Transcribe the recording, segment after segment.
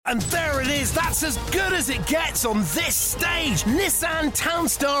And there it is. That's as good as it gets on this stage. Nissan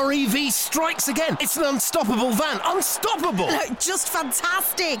Townstar EV strikes again. It's an unstoppable van. Unstoppable. Look, just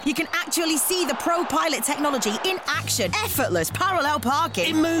fantastic. You can actually see the ProPilot technology in action. Effortless parallel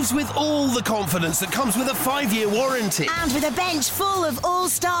parking. It moves with all the confidence that comes with a 5-year warranty. And with a bench full of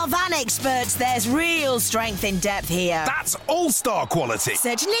all-star van experts, there's real strength in depth here. That's all-star quality.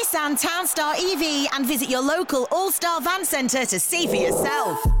 Search Nissan Townstar EV and visit your local all-star van centre to see for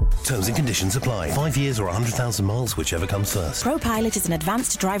yourself. Terms and conditions apply. 5 years or 100,000 miles, whichever comes first. ProPilot is an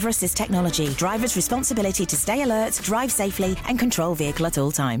advanced driver assist technology. Driver's responsibility to stay alert, drive safely and control vehicle at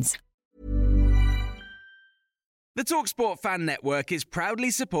all times. The TalkSport Fan Network is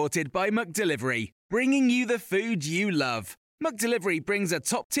proudly supported by McDelivery, bringing you the food you love. McDelivery brings a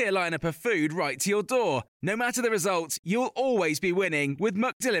top-tier lineup of food right to your door. No matter the result, you'll always be winning with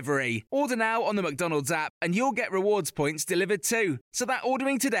McDelivery. Order now on the McDonald's app and you'll get rewards points delivered too. So that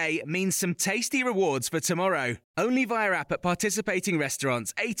ordering today means some tasty rewards for tomorrow. Only via app at participating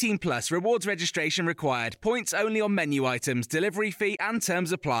restaurants. 18 plus. Rewards registration required. Points only on menu items. Delivery fee and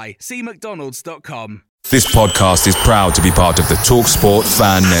terms apply. See mcdonalds.com. This podcast is proud to be part of the TalkSport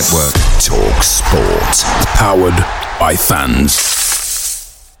Fan Network. TalkSport. Powered by fans.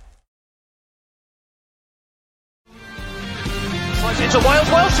 It's a Wales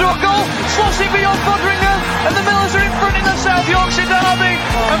through a goal, slots it beyond Fodringer, and the Millers are in front in the South Yorkshire derby.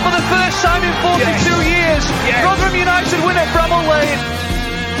 And for the first time in 42 years, Rotherham United win at Bramall Lane.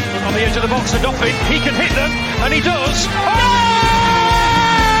 On the edge of the box for Goffin, he can hit them, and he does.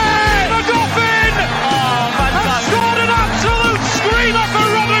 The Goffin has scored an absolute screamer for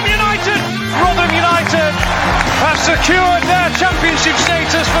Rotherham United. Rotherham United have secured their championship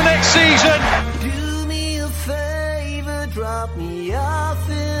status for next season. Do me a favour, drop me off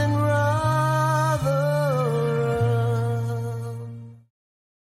in Rotherham.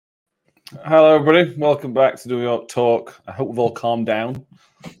 Hello, everybody. Welcome back to New York Talk. I hope we've all calmed down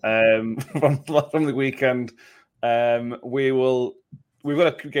from the weekend. We've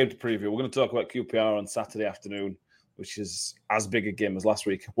got a game to preview. We're going to talk about QPR on Saturday afternoon, which is as big a game as last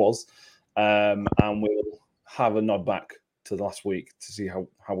week was. And we'll have a nod back to the last week to see how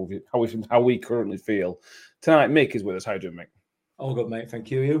we currently feel. Tonight, Mick is with us. How you doing, Mick? All good, mate. Thank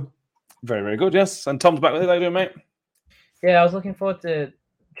you. You? Very, very good, yes. And Tom's back with us. How you doing, mate? Yeah, I was looking forward to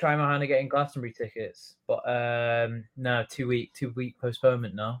trying my hand at getting Glastonbury tickets, but no, 2 week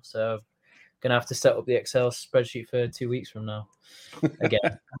postponement now. So gonna have to set up the Excel spreadsheet for 2 weeks from now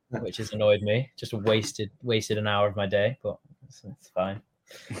again, which has annoyed me. Just wasted an hour of my day, but it's fine.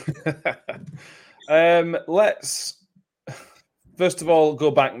 Let's first of all go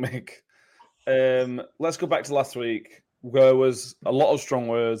back, Mick. Let's go back to last week, where there was a lot of strong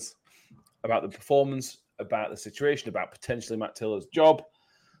words about the performance, about the situation, about potentially Matt Taylor's job.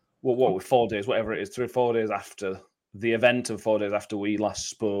 Well, what were 4 days, whatever it is, 3 or 4 days after the event and 4 days after we last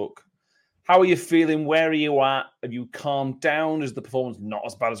spoke. How are you feeling? Where are you at? Have you calmed down? Is the performance not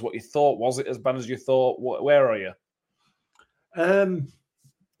as bad as what you thought? Was it as bad as you thought? Where are you? I'm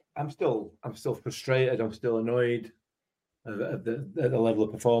still frustrated. I'm still annoyed at the level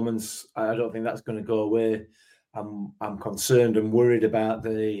of performance. I don't think that's going to go away. I'm concerned and worried about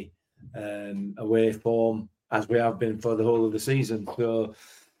the away form as we have been for the whole of the season. So,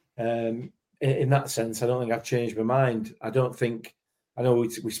 in that sense, I don't think I've changed my mind. I know we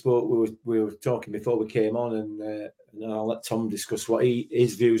spoke. We were talking before we came on, and I'll let Tom discuss what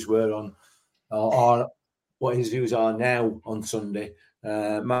his views were on, or what his views are now on Sunday.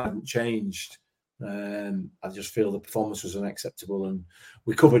 Mine haven't changed. I just feel the performance was unacceptable, and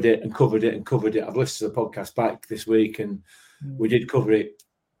we covered it. I've listened to the podcast back this week, and we did cover it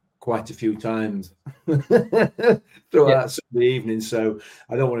quite a few times throughout Sunday evening. So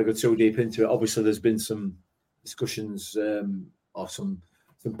I don't want to go too deep into it. Obviously, there's been some discussions or some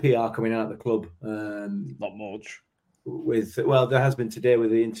PR coming out of the club. Not much. There has been today with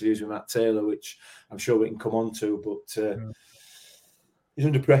the interviews with Matt Taylor, which I'm sure we can come on to, but he's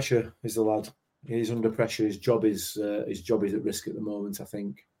under pressure, is the lad. He's under pressure. His job is at risk at the moment, I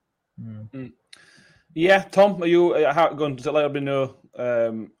think. Yeah, Tom, are you going to let everybody know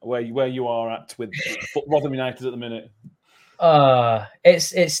where you are at with Rotherham United at the minute?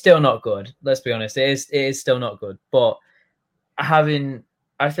 It's still not good. Let's be honest. It is still not good. But I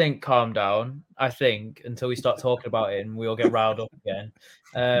think, calm down. I think until we start talking about it and we all get riled up again.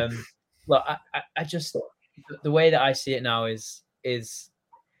 Look, I just, the way that I see it now is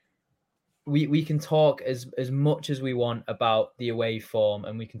we can talk as much as we want about the away form,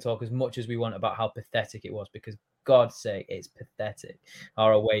 and we can talk as much as we want about how pathetic it was, because God's sake, it's pathetic.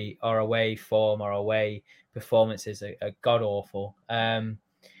 Our away form, our away performances are god awful.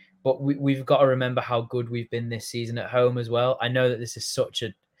 but we've got to remember how good we've been this season at home as well. I know that this is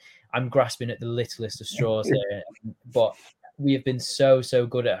I'm grasping at the littlest of straws here, but we have been so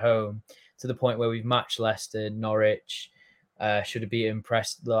good at home to the point where we've matched Leicester, Norwich, should have beaten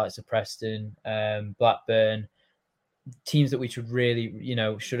the likes of Preston, Blackburn, teams that we should really,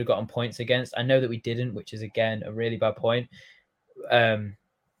 should have gotten points against. I know that we didn't, which is again a really bad point.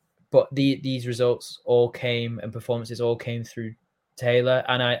 But these results and performances all came through Taylor.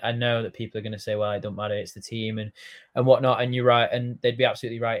 And I know that people are going to say, well, it don't matter, it's the team and whatnot. And you're right. And they'd be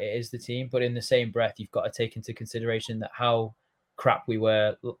absolutely right. It is the team. But in the same breath, you've got to take into consideration that how crap we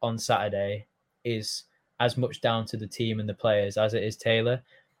were on Saturday is as much down to the team and the players as it is Taylor.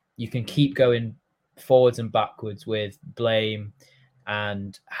 You can keep going forwards and backwards with blame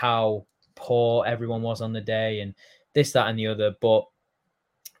and how poor everyone was on the day and this, that, and the other. But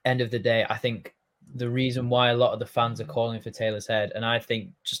end of the day, I think the reason why a lot of the fans are calling for Taylor's head, and I think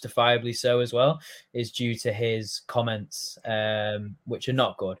justifiably so as well, is due to his comments, which are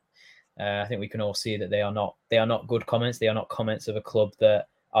not good. I think we can all see that they are not good comments. They are not comments of a club that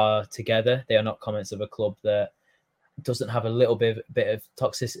are together. They are not comments of a club that doesn't have a little bit of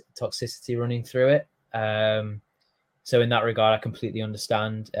toxicity running through it. So in that regard, I completely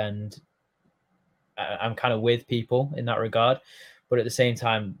understand, and I'm kind of with people in that regard. But at the same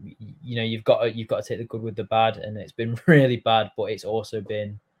time, you've got to take the good with the bad, and it's been really bad, but it's also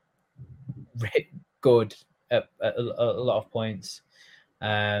been good at a lot of points.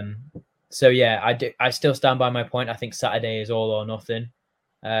 So yeah, I still stand by my point. I think Saturday is all or nothing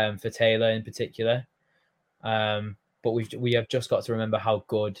for Taylor in particular. But we have just got to remember how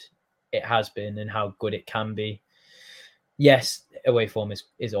good it has been and how good it can be. Yes, away form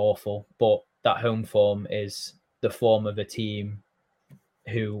is awful, but that home form is the form of a team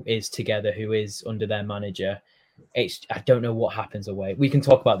who is together, who is under their manager. I don't know what happens away. We can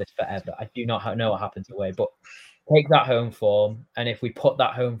talk about this forever. I do not know what happens away, but take that home form, and if we put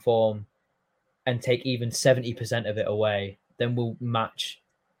that home form and take even 70% of it away, then we'll match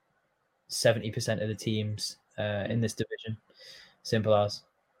 70% of the teams in this division. Simple as.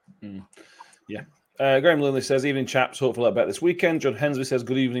 Yeah. Graham Lindley says, evening chaps, hopefully I'll bet this weekend. John Hensley says,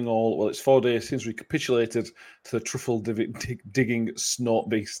 good evening all. Well, it's 4 days since we capitulated to the truffle digging snort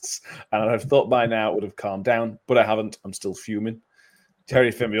beasts, and I'd have thought by now it would have calmed down, but I haven't. I'm still fuming.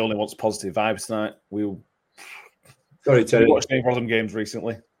 Terry Finley only wants positive vibes tonight. Sorry, Terry. We watched any Rotherham games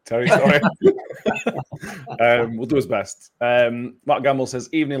recently. Terry, sorry. We'll do his best. Mark Gamble says,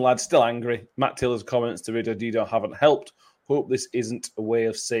 evening lads, still angry. Matt Taylor's comments to Rida Dido haven't helped. Hope this isn't a way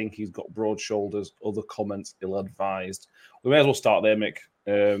of saying he's got broad shoulders. Other comments ill-advised. We may as well start there, Mick,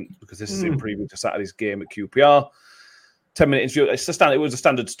 because this is in preview to Saturday's game at QPR. 10-minute interview. It was the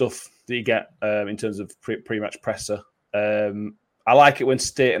standard stuff that you get in terms of pre-match presser. I like it when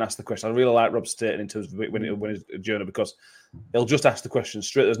Staten asks the question. I really like Rob Staten in terms of when he's a journal, because he'll just ask the question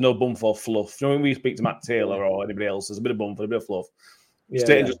straight. There's no bump or fluff. You know, when we speak to Matt Taylor or anybody else, there's a bit of bump and a bit of fluff. Yeah,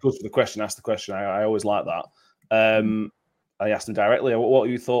 Staten just goes for the question, asks the question. I always like that. I asked him directly, what are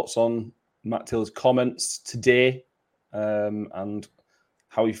your thoughts on Matt Taylor's comments today, and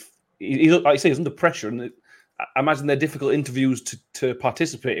how he like I say, he's under pressure, and I imagine they're difficult interviews to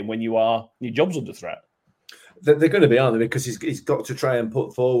participate in when your job's under threat. They're going to be, aren't they? Because he's got to try and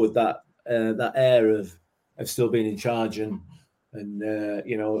put forward that air of still being in charge and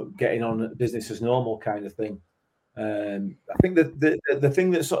getting on business as normal kind of thing. I think that the thing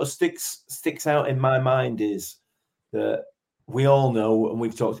that sort of sticks out in my mind is that we all know, and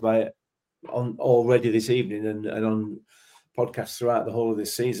we've talked about it already this evening and on podcasts throughout the whole of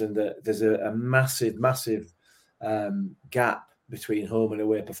this season, that there's a massive gap between home and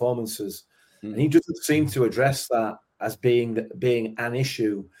away performances. And he doesn't seem to address that as being an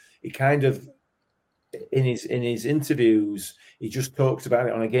issue. He kind of, in his interviews, he just talks about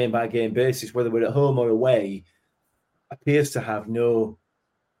it on a game-by-game basis, whether we're at home or away, appears to have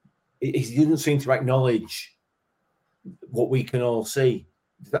he didn't seem to acknowledge what we can all see.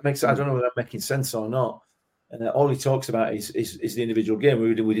 Does that make sense? I don't know whether I'm making sense or not. And all he talks about is the individual game.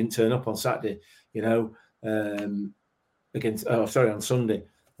 We didn't turn up on Saturday, on Sunday.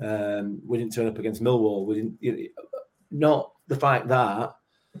 We didn't turn up against Millwall. We didn't. Not the fact that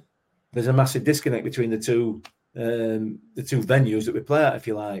there's a massive disconnect between the two venues that we play at, if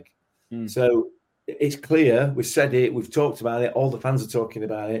you like. So it's clear. We've said it. We've talked about it. All the fans are talking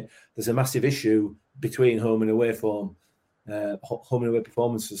about it. There's a massive issue between home and away form, home and away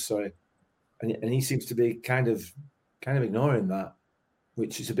performances. Sorry, and he seems to be kind of ignoring that,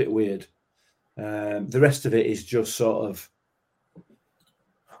 which is a bit weird. The rest of it is just sort of,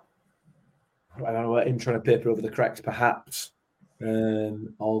 I don't know, him trying to paper over the cracks, perhaps,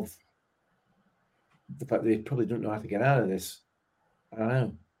 of the fact that they probably don't know how to get out of this. I don't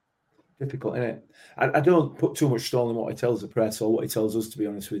know. Difficult, isn't it? I don't put too much stone in what he tells the press or what he tells us, to be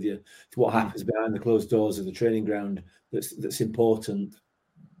honest with you, to what happens behind the closed doors of the training ground that's important.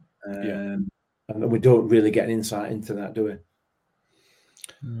 And we don't really get an insight into that, do we?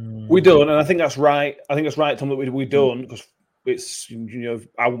 We don't, and I think that's right. I think that's right, Tom, that we don't, because it's,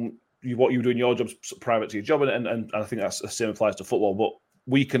 what you do in your job is private to your job, and I think that's the same applies to football.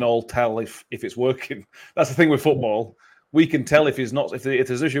 But we can all tell if it's working. That's the thing with football. We can tell if there's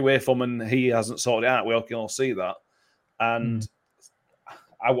an issue with him and he hasn't sorted it out. We all can all see that. And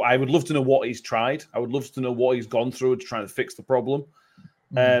I would love to know what he's tried. I would love to know what he's gone through to try to fix the problem.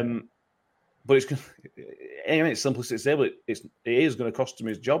 But it's simplistic to say, but it is going to cost him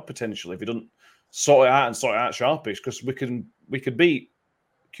his job potentially if he doesn't sort it out sharpish. Because we could beat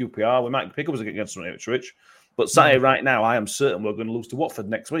QPR, we might pick up against Ipswich, but Saturday right now, I am certain we're going to lose to Watford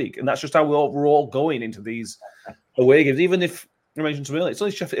next week, and that's just how we're all going into these away games. Even if you mentioned to me, it's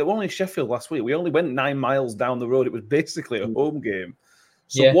only Sheffield. It was only Sheffield last week. We only went 9 miles down the road. It was basically a home game.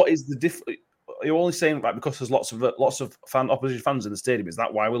 So what is the difference? You're only saying because there's lots of opposition fans in the stadium. Is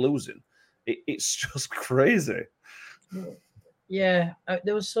that why we're losing? It's just crazy. Yeah,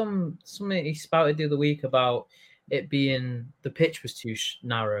 there was something he spouted the other week about it being the pitch was too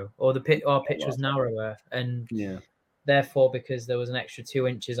narrow, or our pitch was narrower, and therefore because there was an extra 2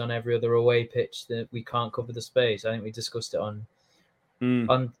 inches on every other away pitch that we can't cover the space. I think we discussed it on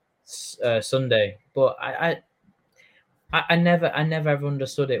Sunday, but I never ever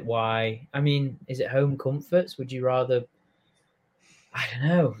understood it. Why? I mean, is it home comforts? Would you rather? I don't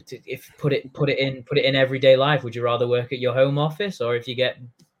know. If put it in everyday life, would you rather work at your home office, or if you get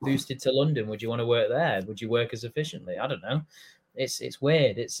boosted to London, would you want to work there? Would you work as efficiently? I don't know. It's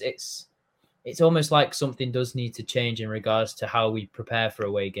weird. It's almost like something does need to change in regards to how we prepare for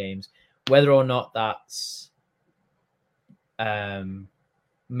away games, whether or not that's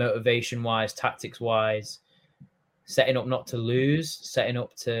motivation wise, tactics wise, setting up not to lose, setting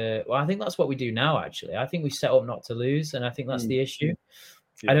up to. Well, I think that's what we do now. Actually, I think we set up not to lose, and I think that's the issue.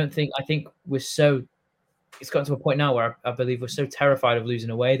 Yeah. I think we're so. It's gotten to a point now where I believe we're so terrified of losing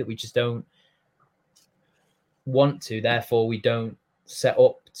away that we just don't want to. Therefore, we don't set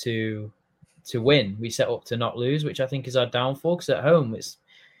up to win. We set up to not lose, which I think is our downfall. Because at home, it's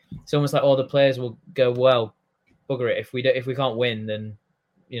almost like all the players will go, well, bugger it. If we can't win, then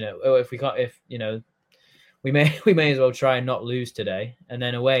we may as well try and not lose today. And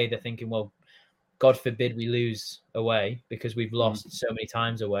then away, they're thinking, well, God forbid we lose away because we've lost so many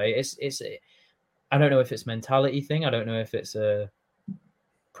times away. I don't know if it's a mentality thing. I don't know if it's a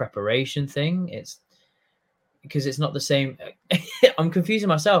preparation thing. It's because it's not the same. I'm confusing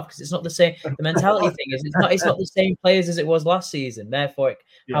myself because it's not the same. The mentality thing is it's not the same players as it was last season. Therefore,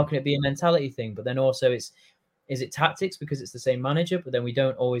 how can it be a mentality thing? But then also is it tactics because it's the same manager? But then we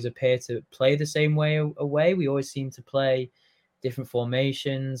don't always appear to play the same way away. We always seem to play different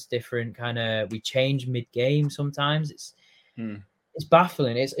formations, different we change mid-game sometimes. It's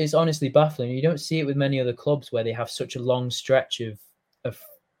baffling. It's honestly baffling. You don't see it with many other clubs where they have such a long stretch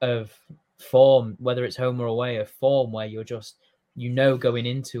of form, whether it's home or away, of form where you're just, going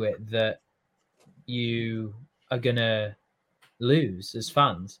into it that you are gonna lose as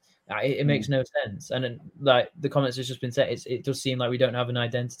fans. It makes no sense. And like the comments has just been said, it does seem like we don't have an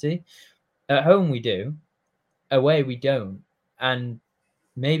identity. At home we do, away we don't. And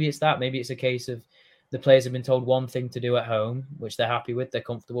maybe it's that. Maybe it's a case of the players have been told one thing to do at home, which they're happy with, they're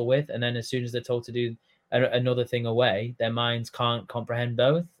comfortable with. And then as soon as they're told to do another thing away, their minds can't comprehend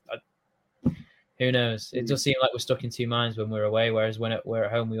both. Who knows? It does seem like we're stuck in two minds when we're away, whereas when we're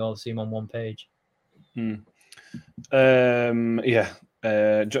at home, we all seem on one page. John says,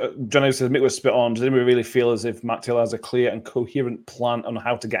 Mick was spit on. Does anyone really feel as if Matt Taylor has a clear and coherent plan on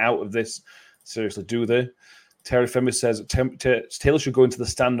how to get out of this? Seriously, do they? Terry Femi says Taylor should go into the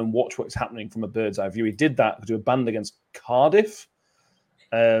stand and watch what's happening from a bird's eye view. He did that to a band against Cardiff.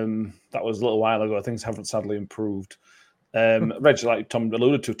 That was a little while ago. Things haven't sadly improved. Reg, like Tom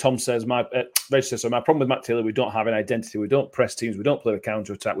alluded to, Tom says, Reg says, so my problem with Matt Taylor, we don't have an identity. We don't press teams. We don't play the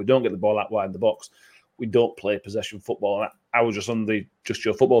counter-attack. We don't get the ball out wide in the box. We don't play possession football. And I was just on the Just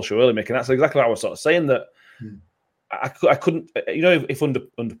Your Football show earlier making that's exactly what I was sort of saying, that I couldn't, if under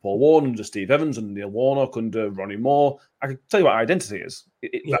Paul Warne, under Steve Evans, under Neil Warnock, under Ronnie Moore, I could tell you what our identity is.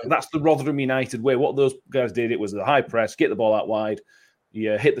 That's the Rotherham United way. What those guys did, it was the high press, get the ball out wide,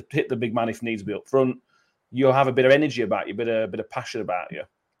 you hit the big man if needs to be up front. You'll have a bit of energy about you, a bit of passion about you.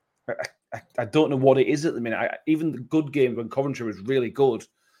 I don't know what it is at the minute. Even the good games when Coventry was really good,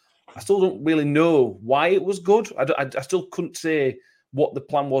 I still don't really know why it was good. I still couldn't say what the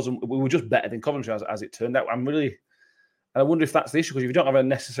plan was, and we were just better than Coventry as it turned out. I wonder if that's the issue, because if you don't have a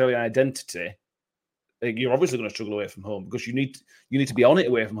necessarily identity, you're obviously going to struggle away from home, because you need to be on it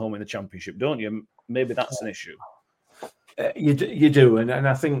away from home in the Championship, don't you? Maybe that's an issue. You do, and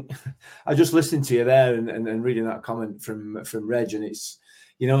I think I just listened to you there and reading that comment from Reg, and it's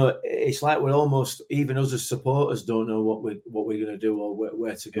like we're almost, even us as supporters don't know what we're going to do or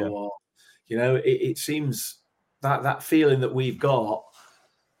where to go, or it seems that feeling that we've got,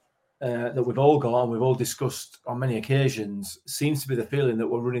 that we've all got and we've all discussed on many occasions, seems to be the feeling that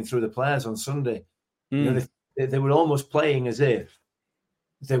we're running through the players on Sunday. They were almost playing as if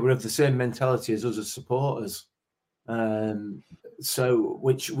they were of the same mentality as us as supporters. So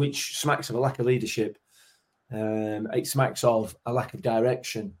which smacks of a lack of leadership. It smacks of a lack of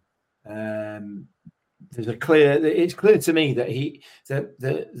direction. It's clear to me that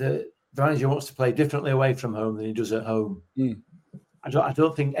the manager wants to play differently away from home than he does at home. I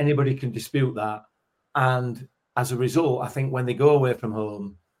don't think anybody can dispute that. And as a result, I think when they go away from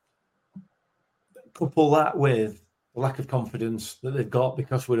home, couple that with the lack of confidence that they've got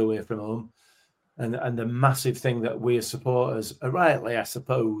because we're away from home, and the massive thing that we as supporters are rightly, I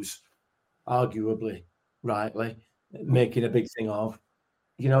suppose, arguably rightly, making a big thing of,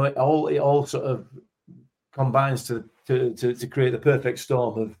 it all sort of combines to create the perfect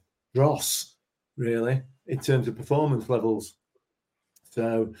storm of dross, really, in terms of performance levels.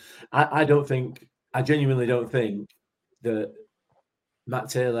 So I genuinely don't think that Matt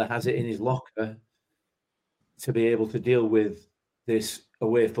Taylor has it in his locker to be able to deal with this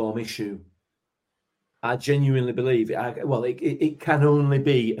away form issue. I genuinely believe it can only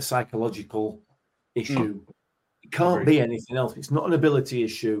be a psychological issue. It can't be anything else. It's not an ability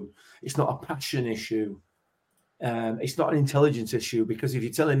issue. It's not a passion issue. It's not an intelligence issue, because if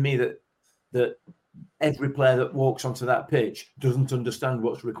you're telling me that every player that walks onto that pitch doesn't understand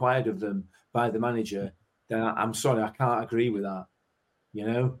what's required of them by the manager, then I'm sorry, I can't agree with that.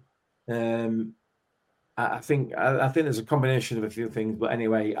 I think there's a combination of a few things, but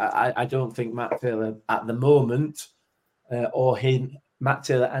anyway, I don't think Matt Taylor at the moment, Matt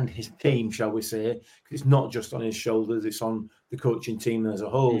Taylor and his team, shall we say, because it's not just on his shoulders, it's on the coaching team as a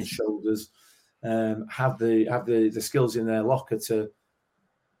whole's shoulders, have the skills in their locker to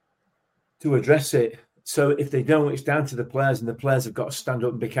address it. So if they don't, it's down to the players, and the players have got to stand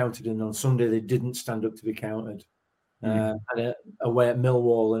up and be counted. And on Sunday, they didn't stand up to be counted. And away at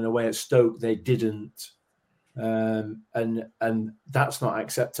Millwall and away at Stoke, they didn't. And that's not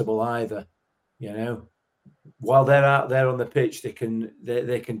acceptable either. While they're out there on the pitch, they can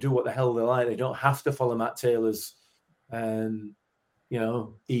do what the hell they like. They don't have to follow Matt Taylor's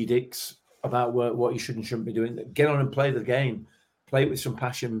edicts about what you should and shouldn't be doing. Get on and play the game, play it with some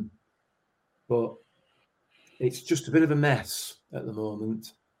passion. But it's just a bit of a mess at the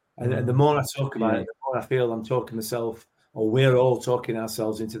moment. And the more I talk about it, the more I feel I'm talking myself, or we're all talking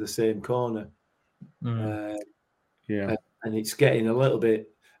ourselves into the same corner. And it's getting a little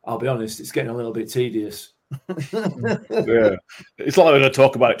bit, I'll be honest, it's getting a little bit tedious. It's like we're going to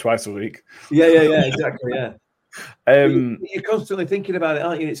talk about it twice a week. Yeah, exactly, yeah. You're constantly thinking about it,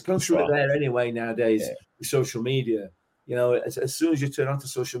 aren't you? It's constantly there anyway nowadays with social media. As soon as you turn onto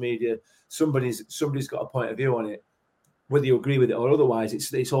social media, somebody's got a point of view on it. Whether you agree with it or otherwise,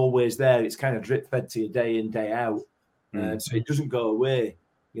 it's always there. It's kind of drip fed to you day in, day out. So it doesn't go away.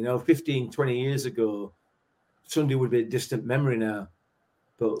 15, 20 years ago, Sunday would be a distant memory now.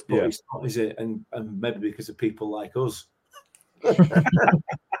 But it's not, is it? And maybe because of people like us.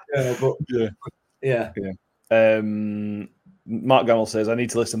 Mark Gamble says, I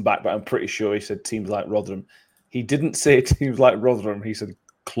need to listen back, but I'm pretty sure he said teams like Rotherham. He didn't say teams like Rotherham. He said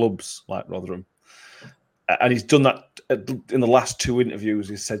clubs like Rotherham. And he's done that in the last two interviews.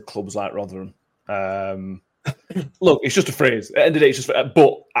 He's said clubs like Rotherham. Look, it's just a phrase. At the end of the day, it's just.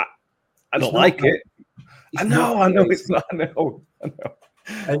 But I don't like it. I know it's not. I know.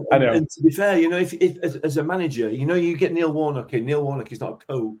 And to be fair, if as a manager, you get Neil Warnock in. Neil Warnock is not a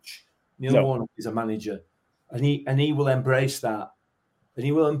coach. Warnock is a manager, and he will embrace that, and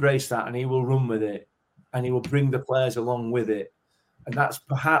he will run with it, and he will bring the players along with it, and that's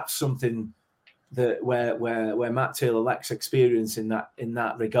perhaps something that where Matt Taylor lacks experience in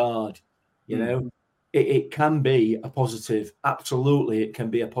that regard. It can be a positive. Absolutely, it can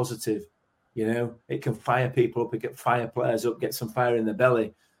be a positive. It can fire people up, it can fire players up, get some fire in the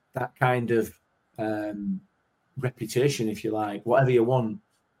belly. That kind of reputation, if you like, whatever you want.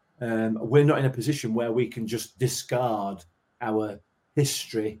 We're not in a position where we can just discard our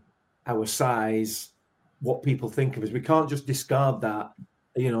history, our size, what people think of us. We can't just discard that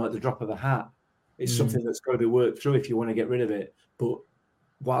at the drop of a hat. It's something that's got to be worked through if you want to get rid of it. But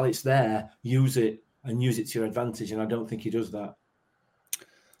while it's there, use it and use it to your advantage. And I don't think he does that.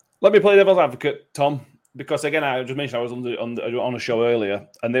 Let me play devil's advocate, Tom, because again, I just mentioned I was on a show earlier,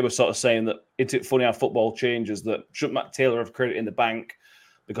 and they were sort of saying that it's funny how football changes. That shouldn't Matt Taylor have credit in the bank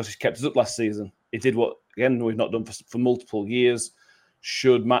because he kept us up last season? He did what again we've not done for multiple years.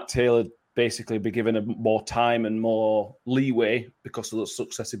 Should Matt Taylor basically be given more time and more leeway because of the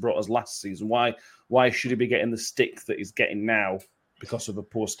success he brought us last season? Why should he be getting the stick that he's getting now because of a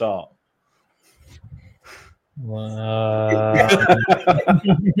poor start? Wow. I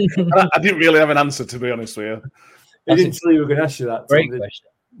didn't really have an answer, to be honest with you. I didn't tell you we were going to ask you that. Great question.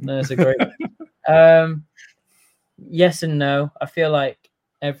 No, it's a great yes and no. I feel like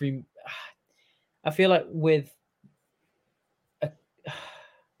with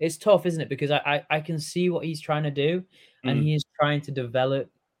it's tough, isn't it? Because I can see what he's trying to do, and he is trying to develop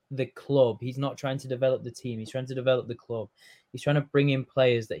the club. He's not trying to develop the team. He's trying to develop the club. He's trying to bring in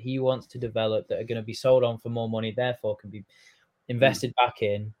players that he wants to develop that are going to be sold on for more money, therefore can be invested back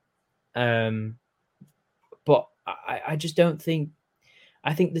in. But I just don't think.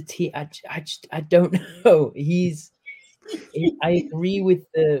 I think the team. I don't know. I agree with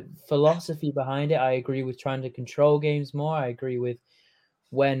the philosophy behind it. I agree with trying to control games more. I agree with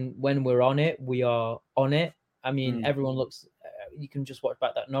when we're on it, we are on it. I mean, everyone looks. You can just watch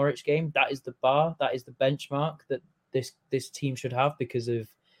back that Norwich game. That is the bar. That is the benchmark that this team should have because of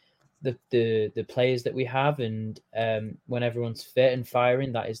the players that we have, and when everyone's fit and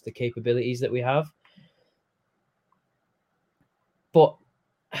firing, that is the capabilities that we have. But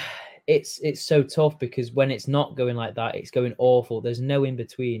it's so tough because when it's not going like that, it's going awful. There's no in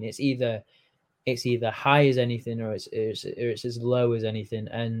between. It's either high as anything or it's as low as anything.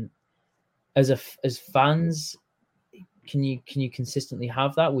 And as fans, can you consistently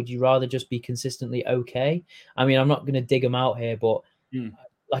have that? Would you rather just be consistently okay? I mean, I'm not going to dig them out here, but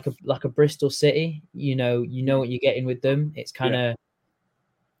like a Bristol City, you know what you're getting with them. It's kind of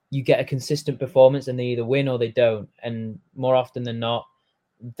you get a consistent performance and they either win or they don't. And more often than not,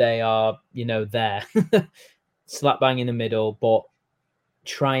 they are, there slap bang in the middle, but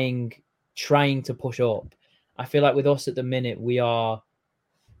trying to push up. I feel like with us at the minute, we are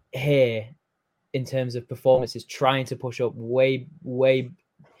here in terms of performances, trying to push up way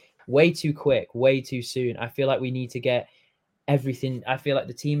too quick, way too soon. I feel like we need to get everything. I feel like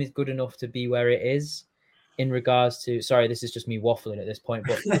the team is good enough to be where it is in regards to, sorry, this is just me waffling at this point,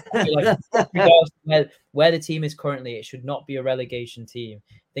 but I feel like in regards to where the team is currently, it should not be a relegation team.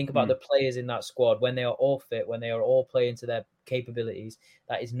 Think about the players in that squad. When they are all fit, when they are all playing to their capabilities,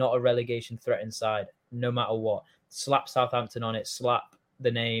 that is not a relegation threat inside, no matter what. Slap Southampton on it, slap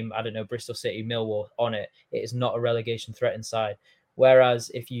the name, I don't know, Bristol City, Millwall on it. It is not a relegation threat inside. Whereas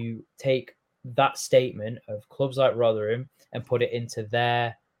if you take that statement of clubs like Rotherham and put it into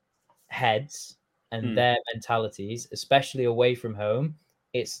their heads and their mentalities, especially away from home,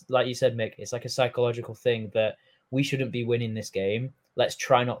 it's like you said, Mick, it's like a psychological thing that we shouldn't be winning this game. Let's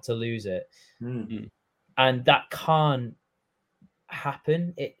try not to lose it. And that can't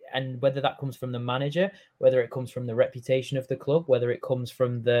happen. And whether that comes from the manager, whether it comes from the reputation of the club, whether it comes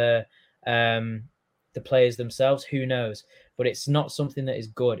from the players themselves, who knows? But it's not something that is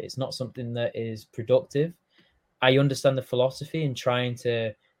good. It's not something that is productive. I understand the philosophy in trying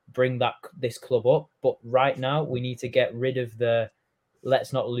to bring this club up, but right now we need to get rid of the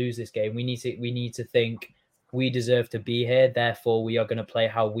let's not lose this game. We need to think we deserve to be here, therefore we are going to play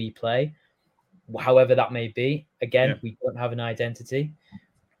how we play, however that may be. Again, we don't have an identity.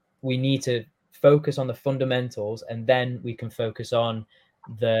 We need to focus on the fundamentals, and then we can focus on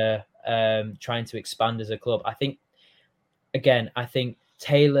the trying to expand as a club. I think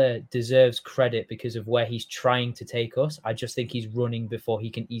Taylor deserves credit because of where he's trying to take us. I just think he's running before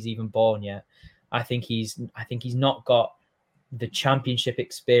he's even born yet. I think he's not got the championship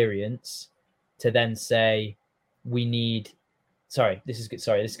experience to then say we need. Sorry, this is going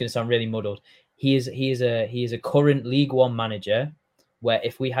to sound really muddled. He is a current League One manager, where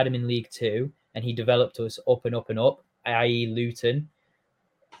if we had him in League Two and he developed us up and up and up, i.e. Luton,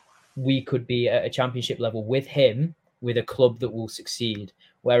 we could be at a championship level with him, with a club that will succeed.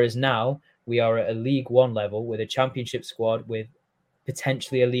 Whereas now we are at a League One level with a championship squad with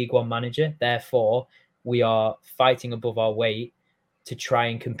potentially a League One manager. Therefore, we are fighting above our weight to try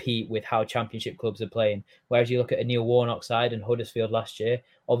and compete with how championship clubs are playing. Whereas you look at a Neil Warnock side and Huddersfield last year,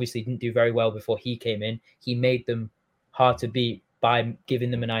 obviously didn't do very well before he came in. He made them hard to beat by giving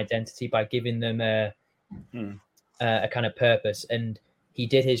them an identity, by giving them a kind of purpose. And he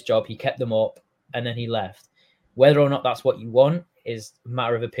did his job. He kept them up and then he left. Whether or not that's what you want is a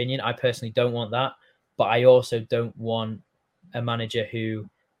matter of opinion. I personally don't want that, but I also don't want a manager who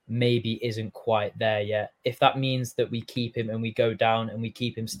maybe isn't quite there yet. If that means that we keep him and we go down and we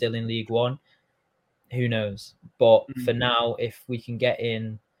keep him still in League One, who knows? But for now, if we can get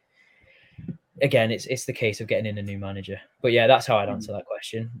in, again, it's the case of getting in a new manager. But yeah, that's how I'd answer that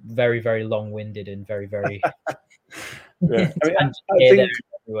question. Very, very long-winded and very, very... Yeah. I think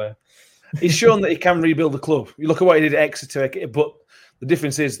he's shown that he can rebuild the club. You look at what he did at Exeter, but the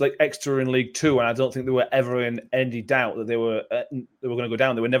difference is, like, Exeter were in League Two, and I don't think they were ever in any doubt that they were going to go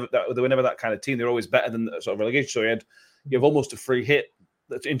down. They were never that kind of team. They were always better than the sort of relegation. So you have almost a free hit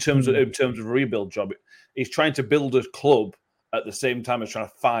in terms of a rebuild job. He's trying to build a club at the same time as trying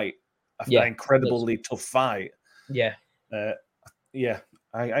to fight an incredibly tough fight. Yeah.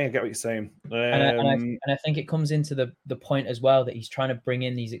 I get what you're saying. And I think it comes into the point as well that he's trying to bring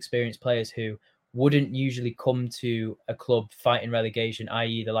in these experienced players who wouldn't usually come to a club fighting relegation,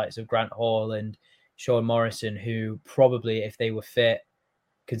 i.e. the likes of Grant Hall and Sean Morrison, who probably, if they were fit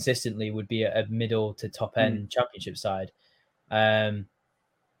consistently, would be a middle to top end championship side.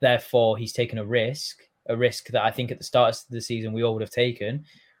 Therefore, he's taken a risk that I think at the start of the season we all would have taken,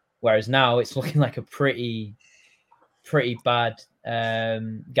 whereas now it's looking like a pretty bad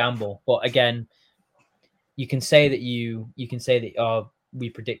gamble. But again, you can say that we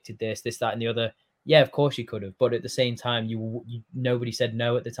predicted this, that, and the other. Yeah, of course you could have, but at the same time, nobody said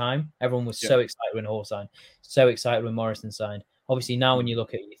no at the time. Everyone was so excited when Hall signed, so excited when Morrison signed. Obviously, now when you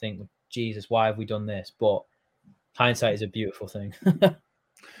look at it, you think, Jesus, why have we done this? But hindsight is a beautiful thing.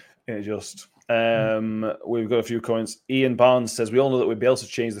 We've got a few comments. Ian Barnes says, we all know that we'd be able to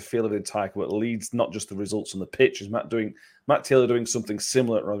change the feel of the entire club. It leads not just the results on the pitch. Is Matt Taylor doing something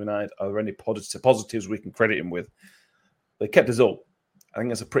similar at Rotherham United? Are there any positives we can credit him with? They kept us up. I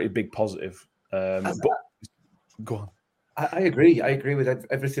think that's a pretty big positive. But go on. I agree. I agree with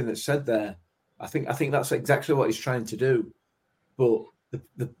everything that's said there. I think that's exactly what he's trying to do. But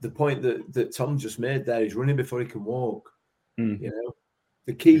the point that Tom just made there is running before he can walk. You know,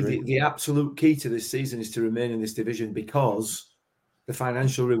 the key, the absolute key to this season is to remain in this division, because the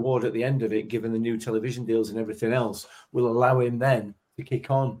financial reward at the end of it, given the new television deals and everything else, will allow him then to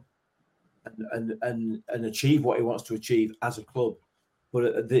kick on and achieve what he wants to achieve as a club.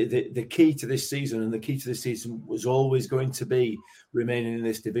 But the key to this season, and the key to this season was always going to be remaining in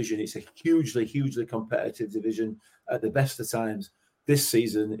this division. It's a hugely, hugely competitive division at the best of times. This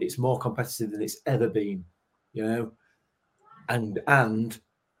season, it's more competitive than it's ever been, you know, and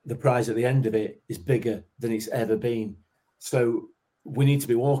the prize at the end of it is bigger than it's ever been. So we need to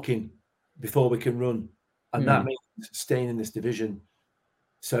be walking before we can run, and that means staying in this division.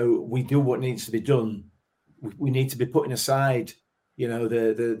 So we do what needs to be done. We need to be putting aside, you know,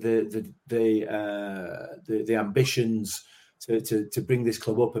 the ambitions to bring this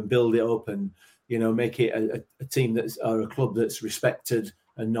club up and build it up, and, you know, make it a team or a club that's respected,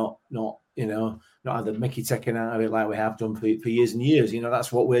 and not have the Mickey taken out of it like we have done for years and years. You know,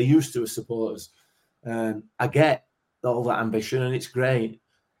 that's what we're used to as supporters. I get all that ambition, and it's great,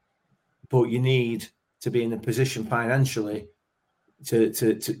 but you need to be in a position financially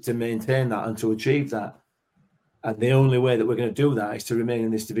to maintain that and to achieve that. And the only way that we're going to do that is to remain in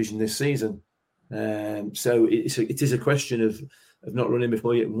this division this season. So it is a question of not running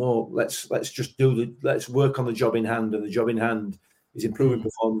before you can walk. Let's work on the job in hand, and the job in hand is improving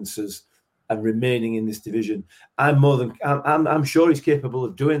performances and remaining in this division. I'm sure he's capable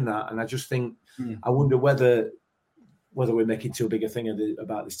of doing that, and I just think I wonder whether we're making too big a thing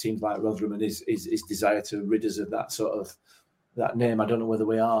about this team like Rotherham and his desire to rid us of that sort of that name. I don't know whether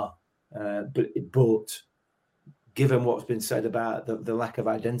we are, but given what's been said about the lack of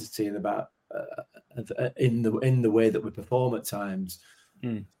identity and about in the way that we perform at times,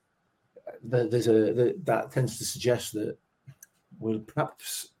 that tends to suggest that we're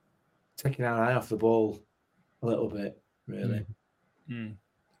perhaps taking our eye off the ball a little bit, really.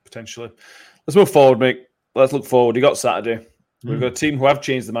 Potentially. Let's move forward, Mick. Let's look forward. You got Saturday. We've got a team who have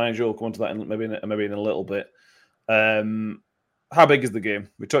changed the manager. We'll come on to that maybe in a little bit. How big is the game?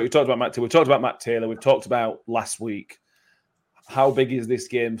 You talked about Matt Taylor. We talked about Matt Taylor. We've talked about last week. How big is this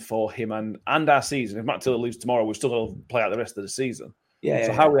game for him and our season? If Matt Taylor leaves tomorrow, we're still going to play out the rest of the season.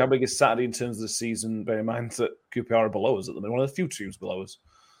 So how big is Saturday in terms of the season? Bear in mind that QPR are below us at the minute. One of the few teams below us.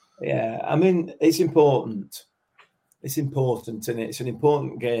 Yeah, I mean, it's important. It's important, and it's an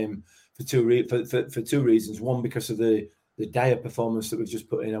important game for two reasons. One, because of the dire performance that we've just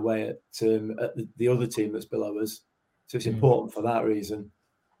put in away at the other team that's below us. So it's important for that reason.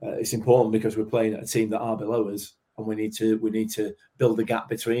 It's important because we're playing at a team that are below us, and we need to build a gap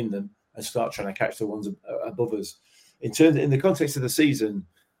between them and start trying to catch the ones above us. in the context of the season,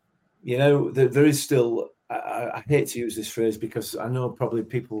 there is still. I hate to use this phrase because I know probably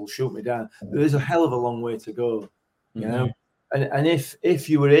people will shoot me down. There is a hell of a long way to go, you know. And if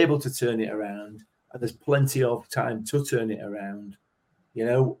you were able to turn it around, and there's plenty of time to turn it around,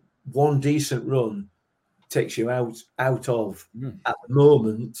 one decent run takes you out of at the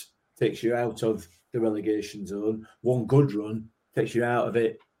moment takes you out of the relegation zone. One good run takes you out of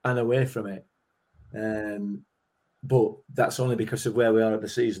it and away from it. But that's only because of where we are at the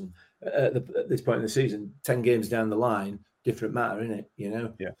season. At this point in the season, 10 games down the line, different matter, isn't it? Yeah.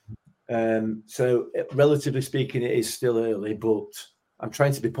 So relatively speaking, it is still early, but I'm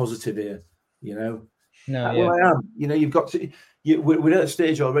trying to be positive here. No, well, I am. You've got to. We're at a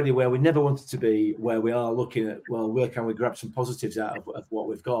stage already where we never wanted to be, where we are looking at, well, where can we grab some positives out of what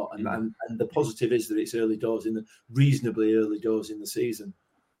we've got? And the positive is that it's early doors, reasonably early doors in the season.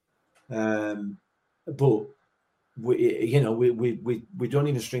 But we don't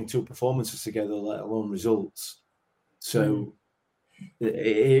even string 2 performances together, let alone results. So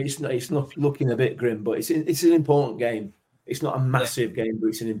it's not looking a bit grim, but it's an important game. It's not a massive game, but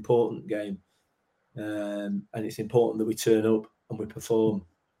it's an important game. And it's important that we turn up and we perform.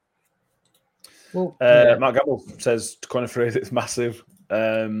 Well, Mark Gamble says, to coin a phrase, it's massive.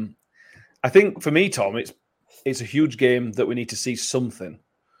 I think for me, Tom, it's a huge game that we need to see something.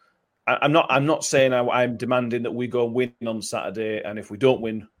 I'm not saying I'm demanding that we go and win on Saturday, and if we don't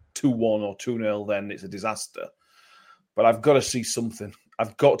win 2-1 or 2-0, then it's a disaster. But I've got to see something.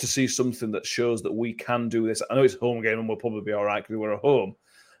 I've got to see something that shows that we can do this. I know it's a home game and we'll probably be all right because we're at home.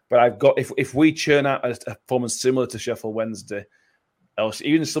 But if we churn out a performance similar to Sheffield Wednesday, else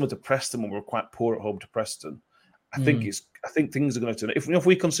even similar to Preston when we were quite poor at home to Preston, I think things are going to turn. If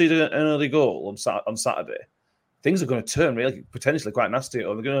we concede an early goal on Saturday, things are going to turn really potentially quite nasty.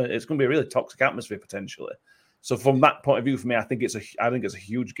 It's going to be a really toxic atmosphere potentially. So from that point of view, for me, I think it's a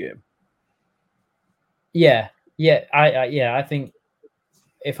huge game. Yeah. I think,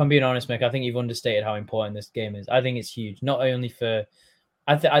 if I'm being honest, Mick, I think you've understated how important this game is. I think it's huge, not only for.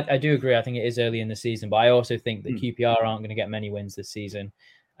 I do agree. I think it is early in the season, but I also think that QPR aren't going to get many wins this season,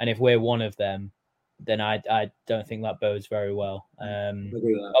 and if we're one of them, then I don't think that bodes very well.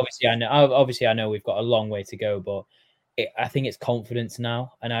 Obviously, I know we've got a long way to go, but I think it's confidence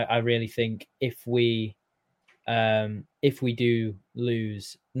now, and I really think if we do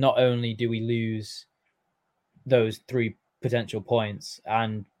lose, not only do we lose those 3 potential points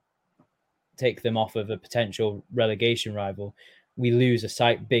and take them off of a potential relegation rival, we lose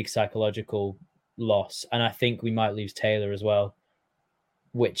a big psychological loss. And I think we might lose Taylor as well,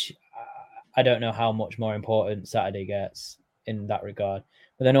 which I don't know how much more important Saturday gets in that regard.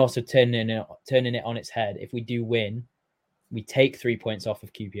 But then also turning it on its head, if we do win, we take 3 points off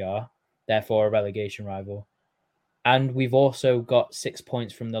of QPR, therefore a relegation rival. And we've also got 6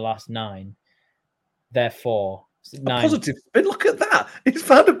 points from the last 9. Therefore, 9. A positive spin. Look at that. He's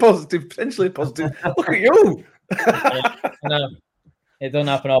found a positive, potentially a positive. Look at you. No, it doesn't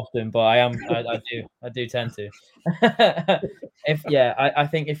happen often, but I do tend to. I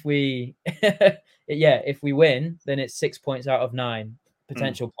think if we win, then it's 6 points out of 9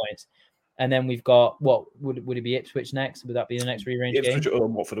 potential points, and then we've got what would it be? Ipswich next? Would that be the next rearrange game? Ipswich at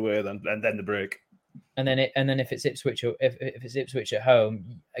home, Watford away, and then the break. And then if it's Ipswich, if it's Ipswich at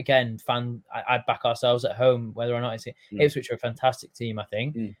home, again, I'd back ourselves at home, whether or not it's Ipswich are a fantastic team, I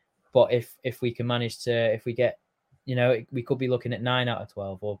think. But if we can manage to, if we get, we could be looking at 9 out of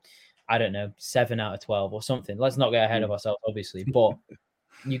 12, or I don't know, 7 out of 12 or something. Let's not get ahead of ourselves, obviously. But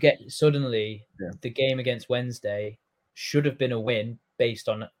you get suddenly the game against Wednesday should have been a win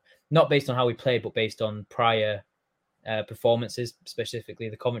not based on how we played, but based on prior performances, specifically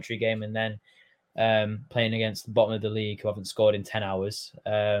the Coventry game, and then playing against the bottom of the league who haven't scored in 10 hours.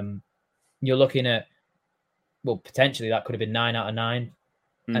 You're looking at, potentially that could have been 9 out of 9.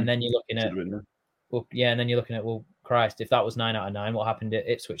 And then you're looking at, Christ, if that was 9 out of 9, what happened at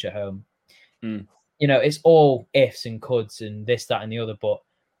Ipswich at home? It's all ifs and coulds and this, that, and the other. But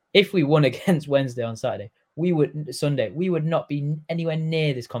if we won against Wednesday on Saturday, we would not be anywhere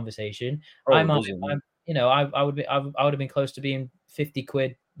near this conversation. I would have been close to being 50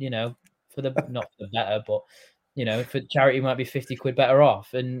 quid, for the, not for the better, but, for charity, might be 50 quid better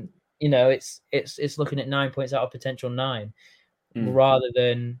off. And, it's looking at 9 points out of potential 9 rather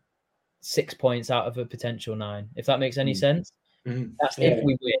than 6 points out of a potential 9, if that makes any sense. That's if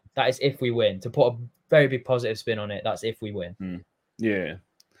we win. That is if we win. To put a very big positive spin on it, that's if we win. Yeah.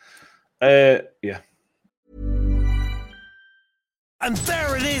 And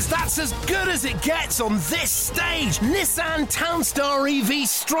there it is. That's as good as it gets on this stage. Nissan Townstar EV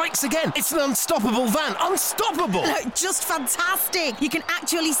strikes again. It's an unstoppable van. Unstoppable. Look, just fantastic. You can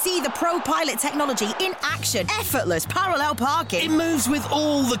actually see the ProPilot technology in action. Effortless parallel parking. It moves with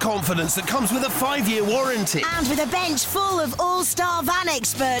all the confidence that comes with a 5-year warranty. And with a bench full of all-star van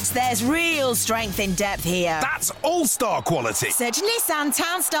experts, there's real strength in depth here. That's all-star quality. Search Nissan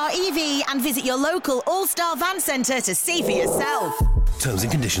Townstar EV and visit your local all-star van centre to see for yourself. Terms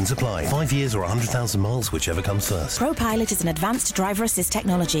and conditions apply. 5 years or 100,000 miles, whichever comes first. ProPilot is an advanced driver assist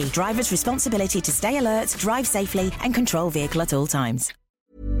technology. Driver's responsibility to stay alert, drive safely, and control vehicle at all times.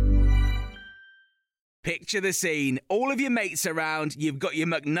 Picture the scene. All of your mates around, you've got your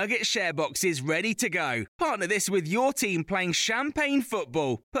McNugget share boxes ready to go. Partner this with your team playing champagne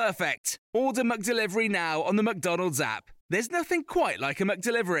football. Perfect. Order McDelivery now on the McDonald's app. There's nothing quite like a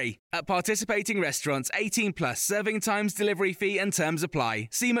McDelivery. At participating restaurants, 18 plus, serving times, delivery fee and terms apply.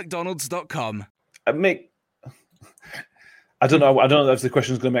 See mcdonalds.com. Mick, I don't know if the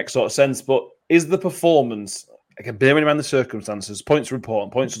question is going to make sort of sense, but is the performance, again, bearing in mind the circumstances, points are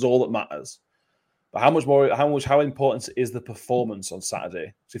important, points is all that matters. But how important is the performance on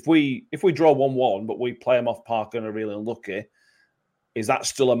Saturday? So if we draw 1-1, but we play them off park and are really unlucky, is that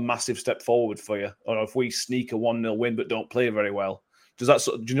still a massive step forward for you? Or if we sneak a 1-0 win but don't play very well, do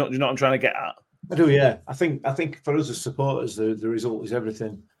you know what I'm trying to get at? I do, yeah. I think for us as supporters, the result is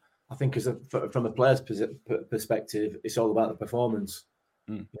everything. I think from a player's perspective, it's all about the performance.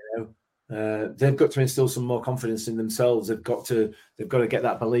 You know, they've got to instill some more confidence in themselves. They've got to get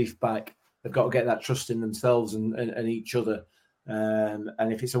that belief back. They've got to get that trust in themselves and each other.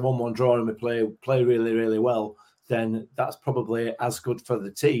 And if it's a 1-1 draw and we play really, really well, then that's probably as good for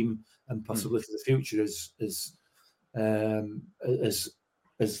the team and possibly for the future as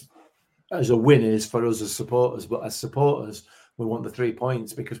a win is for us as supporters. But as supporters, we want the 3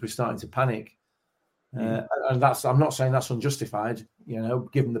 points because we're starting to panic. And I'm not saying that's unjustified, you know,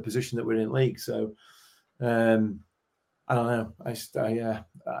 given the position that we're in league. So I don't know.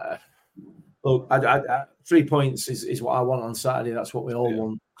 Look, 3 points is what I want on Saturday. That's what we all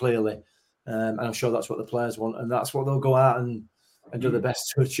want, clearly. And I'm sure that's what the players want, and that's what they'll go out and do their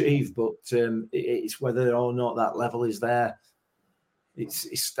best to achieve. But it's whether or not that level is there. The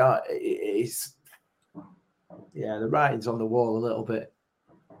writing's on the wall a little bit.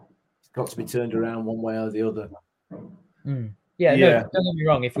 It's got to be turned around one way or the other. Yeah. No, don't get me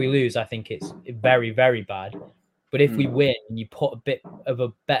wrong. If we lose, I think it's very, very bad. But if we win and you put a bit of a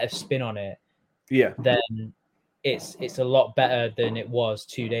better spin on it, then it's a lot better than it was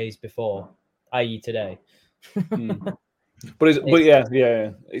 2 days before, i.e. today. But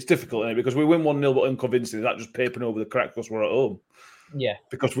it's difficult, isn't it? Because we win 1-0 but unconvincingly. That just papering over the crack because we're at home. Yeah,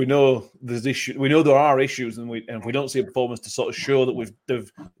 because we know there's issues. We know there are issues, and if we don't see a performance to sort of show that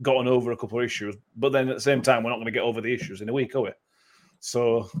they've gotten over a couple of issues, but then at the same time we're not going to get over the issues in a week, are we?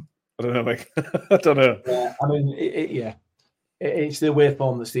 So I don't know, Mike. I don't know. Yeah, I mean, it's the away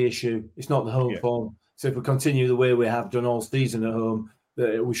form that's the issue. It's not the home form. So if we continue the way we have done all season at home,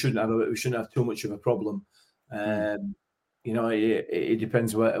 we shouldn't have too much of a problem. You know, it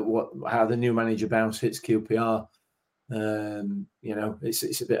depends how the new manager bounce hits QPR. You know,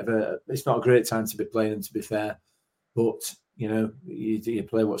 it's a bit of it's not a great time to be playing, to be fair, but you know, you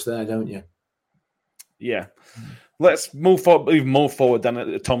play what's there, don't you? Yeah. Let's move forward, even more forward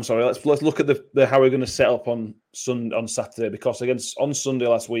than Tom. Sorry, let's look at the how we're going to set up on Saturday, because against on Sunday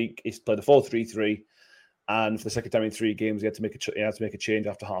last week he played a 4-3-3, and for the second time in 3 games he had to make a change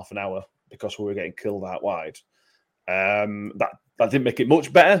after half an hour because we were getting killed out wide. That didn't make it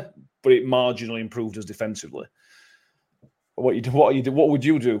much better, but it marginally improved us defensively. What would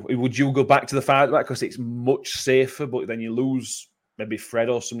you do? Would you go back to the 5 back because it's much safer, but then you lose maybe Fred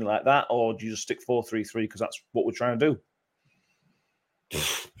or something like that, or do you just stick 4-3-3 because that's what we're trying to do?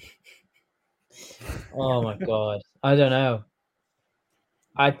 Oh my god, I don't know.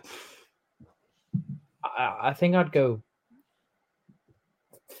 I think I'd go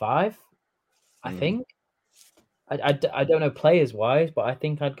 5. I think. I don't know players wise, but I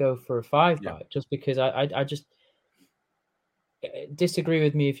think I'd go for a 5 back just because I just disagree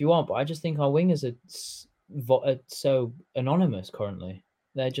with me if you want, but I just think our wingers are so anonymous currently.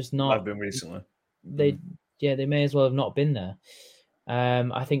 They're just not. I've been recently. They may as well have not been there.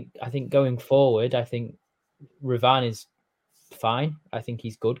 I think going forward, I think Ravan is fine. I think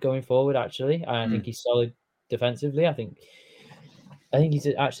he's good going forward. Actually, I think he's solid defensively. I think he's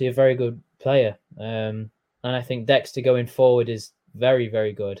actually a very good player. And I think Dexter going forward is very,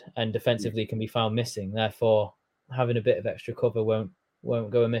 very good, and defensively can be found missing. Therefore, having a bit of extra cover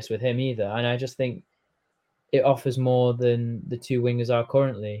won't go amiss with him either. And I just think it offers more than the two wingers are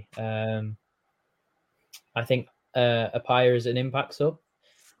currently. I think Appiah is an impact sub.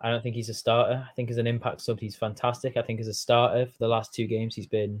 I don't think he's a starter. I think as an impact sub, he's fantastic. I think as a starter for the last 2 games, he's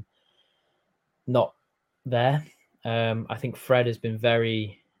been not there. I think Fred has been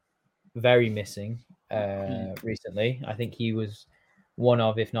very, very missing recently. I think he was one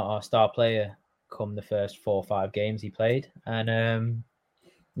of, if not our star player, come the first 4 or 5 games he played. And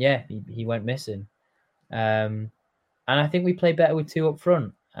he went missing. And I think we play better with 2 up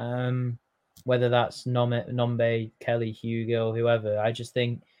front. Whether that's Nombe, Kelly, Hugo, whoever. I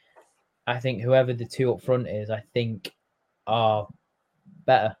think whoever the 2 up front is, I think are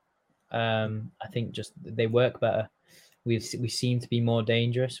better. I think just they work better. We seem to be more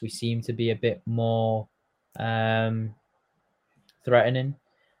dangerous. We seem to be a bit more threatening.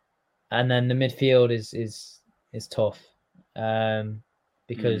 And then the midfield is tough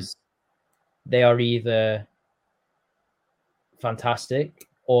because they are either fantastic,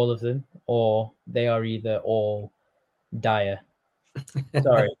 all of them, or they are either all dire.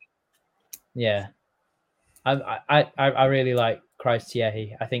 Sorry. Yeah. I really like Christ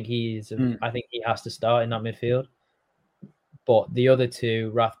Thierry. I think I think he has to start in that midfield. But the other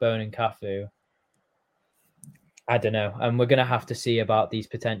 2, Rathbone and Cafu, I don't know. And we're going to have to see about these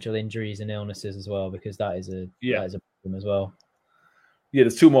potential injuries and illnesses as well, because that is a problem as well. Yeah,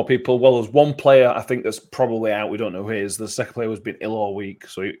 there's 2 more people. Well, there's one player I think that's probably out. We don't know who he is. The second player has been ill all week,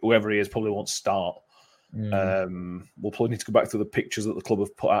 so whoever he is probably won't start. We'll probably need to go back through the pictures that the club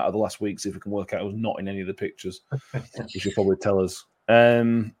have put out of the last week, see if we can work out who's not in any of the pictures. You should probably tell us.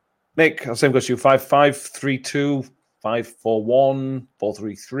 Nick, same question. 5-5-3-2, 5-4-1,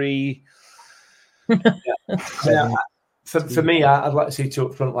 4-3-3. For me, I'd like to see 2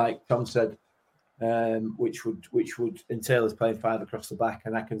 up front, like Tom said, which would entail us playing 5 across the back,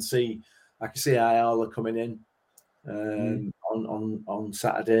 and I can see Ayala coming in on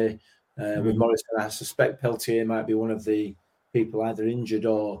Saturday with Morrison. I suspect Peltier might be one of the people either injured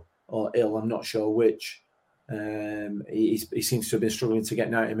or ill. I'm not sure which. He seems to have been struggling to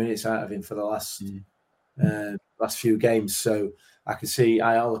get 90 minutes out of him for the last few games. So I can see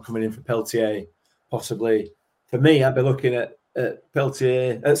Ayala coming in for Peltier, possibly. For me, I'd be looking at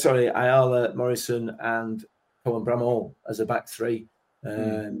Peltier, Ayala, Morrison, and Cohen Bramall as a back 3.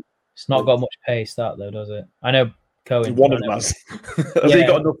 It's not got much pace, that though, does it? I know Cohen. One of them has. Has he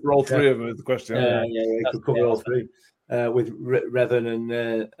got enough for all 3 of them? Is the question. He could cover all 3 with Revan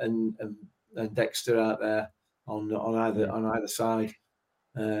and Dexter out there on either side.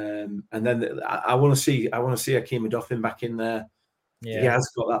 And then I want to see Akeem Adofin back in there. Yeah. He has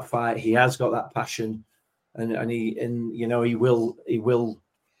got that fight. He has got that passion, and he will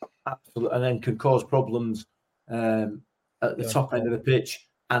absolutely, and then can cause problems at the top end of the pitch,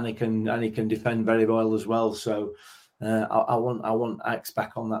 and he can defend very well as well. So I want Axe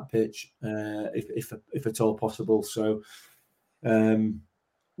back on that pitch if at all possible. So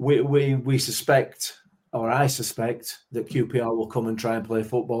we suspect, or I suspect, that QPR will come and try and play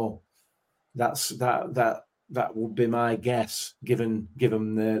football. That would be my guess, given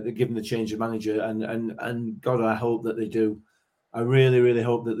the change of manager, and God, I hope that they do. I really, really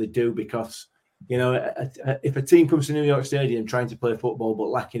hope that they do, because if a team comes to New York Stadium trying to play football but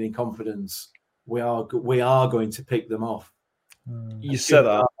lacking in confidence, we are going to pick them off. You said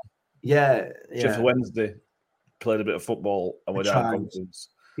that, yeah. For Wednesday, played a bit of football and we're down confidence.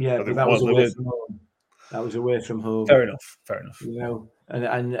 Yeah, but that was away from home. That was away from home. Fair enough.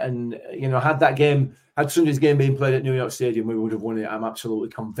 And had Sunday's game been played at New York Stadium, we would have won it. I'm absolutely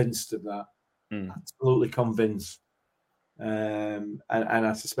convinced of that. Absolutely convinced. And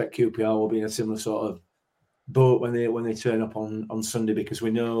I suspect QPR will be in a similar sort of boat when they turn up on Sunday, because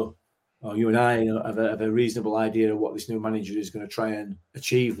we know, or you and I have a reasonable idea of what this new manager is going to try and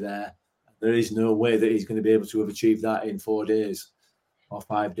achieve there. There is no way that he's going to be able to have achieved that in 4 days or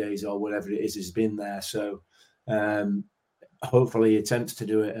 5 days or whatever it is he's been there. So hopefully he attempts to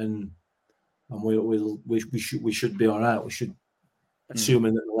do it, and we should be all right. We should,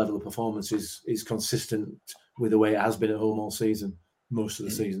 assuming that the level of performance is consistent with the way it has been at home all season, most of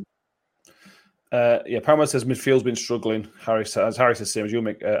the season. Paramount says midfield's been struggling. Harry says same as you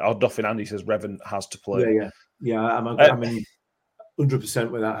make. Odofin Andy says Revan has to play. Yeah. I'm in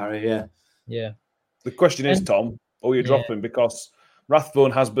 100% with that, Harry. Yeah. The question is, Tom, you're dropping because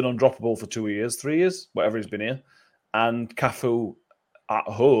Rathbone has been undroppable for 2 years, 3 years, whatever he's been here, and Cafu at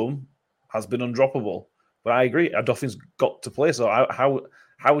home has been undroppable. But I agree, Adofin's got to play. So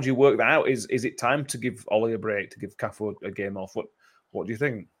how would you work that out? Is it time to give Ollie a break, to give Cafu a game off? What do you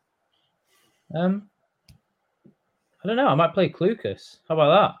think? I don't know. I might play Clucas. How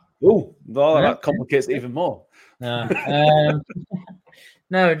about Oh, that complicates it even more. No,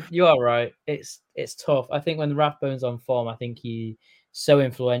 no, you are right. It's tough. I think when Rathbone's on form, I think he's so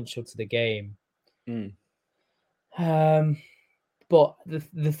influential to the game. But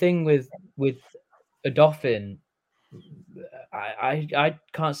the thing with Odoffin, I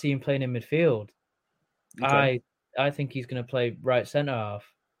can't see him playing in midfield. Okay. I think he's going to play right centre half.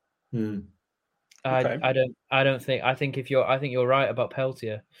 Okay. I don't think. I think you're right about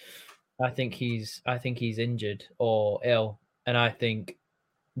Peltier. I think he's injured or ill, and I think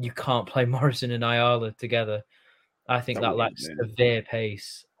you can't play Morrison and Ayala together. I think that lacks severe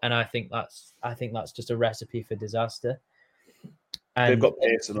pace, and I think that's just a recipe for disaster. And they've got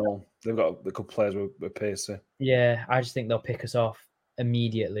pace and all. They've got a couple players with pace. Yeah, I just think they'll pick us off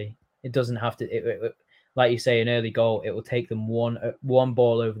immediately. It doesn't have to. It, like you say, an early goal. It will take them one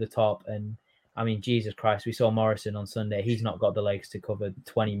ball over the top. And I mean, Jesus Christ, we saw Morrison on Sunday. He's not got the legs to cover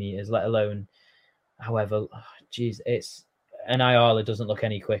 20 meters, let alone. However, and Ayala doesn't look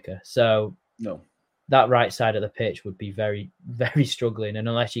any quicker. So no, that right side of the pitch would be very, very struggling. And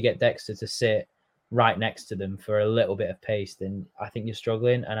unless you get Dexter to sit right next to them for a little bit of pace, then I think you're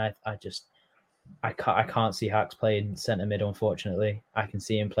struggling. And I can't see Hacks playing centre mid. Unfortunately, I can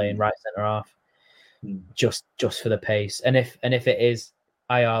see him playing right centre half, just for the pace. And if it is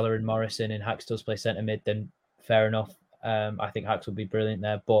Ayala and Morrison and Hacks does play centre mid, then fair enough. I think Hacks will be brilliant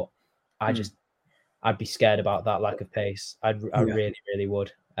there, but I'd be scared about that lack of pace. I really, really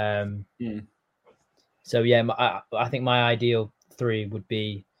would. So yeah, I think my ideal 3 would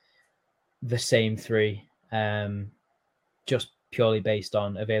be the same 3, just purely based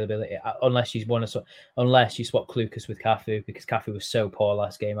on availability. Unless you swap Clucas with Cafu, because Cafu was so poor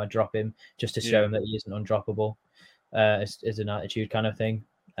last game, I'd drop him just to show him that he isn't undroppable. As an attitude kind of thing.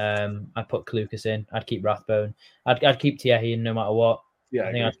 I'd put Clucas in. I'd keep Rathbone. I'd keep Thierry in no matter what. Yeah,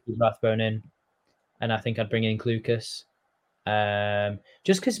 I think I'd keep Rathbone in, and I think I'd bring in Clucas.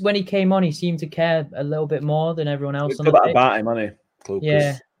 Just because when he came on, he seemed to care a little bit more than everyone else. On the pitch. About him, hasn't he? Clucas.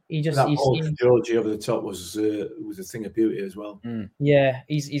 Yeah. He seemed... Georgie over the top was a thing of beauty as well. Yeah,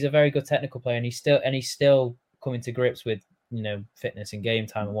 he's a very good technical player, and he's still coming to grips with fitness and game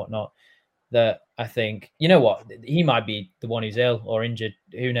time and whatnot. That I think he might be the one who's ill or injured.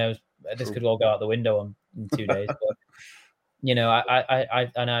 Who knows? This could all go out the window in 2 days. But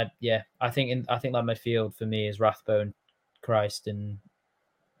I think that midfield for me is Rathbone, Christ, and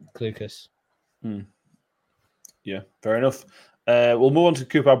Clucas. Yeah, fair enough. We'll move on to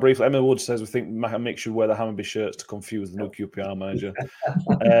QPR briefly. Emma Wood says we think make sure we wear the Hammarby shirts to confuse the new QPR manager.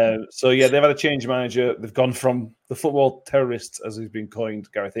 So yeah, they've had a change of manager. They've gone from the football terrorist, as he's been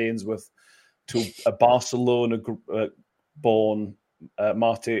coined, Gareth Ainsworth, to a Barcelona-born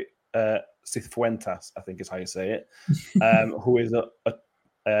Marti Cifuentes, I think is how you say it, who is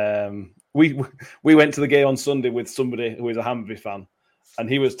we went to the game on Sunday with somebody who is a Hammarby fan. And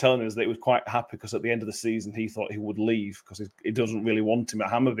he was telling us that he was quite happy because at the end of the season, he thought he would leave because he doesn't really want him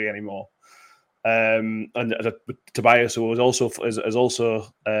at Hammarby anymore. And Tobias, who was also a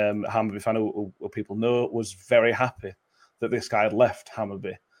Hammarby fan, who people know, was very happy that this guy had left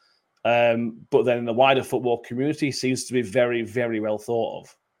Hammarby. But then in the wider football community, he seems to be very, very well thought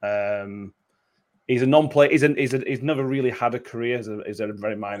of. He's a non-player. He's never really had a career. He's a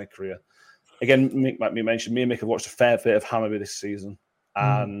very minor career. Again, Mick, like me mentioned, me and Mick have watched a fair bit of Hammarby this season.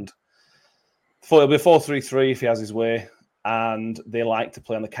 And it'll be 4-3-3 if he has his way, and they like to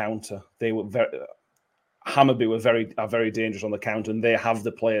play on the counter. Hammarby are very dangerous on the counter, and they have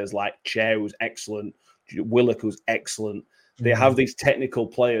the players like Che, who's excellent, Willock, who's excellent. They have these technical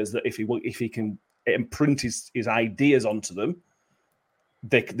players that if he can imprint his ideas onto them,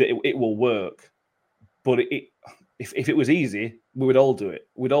 it will work. But if it was easy, we would all do it.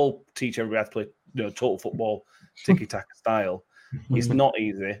 We'd all teach everybody how to play total football, tiki-taka style. It's not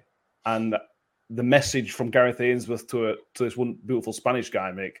easy, and the message from Gareth Ainsworth to this one beautiful Spanish guy,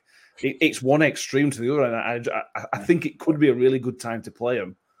 Mick, it's one extreme to the other, and I think it could be a really good time to play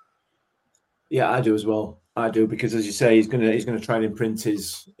him. Yeah, I do as well. I do, because as you say, he's going to try and imprint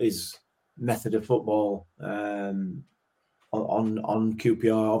his method of football on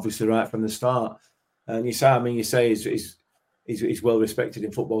QPR, obviously right from the start. And you say he's well respected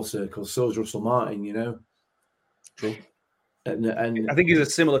in football circles. So is Russell Martin, True. And I think he's a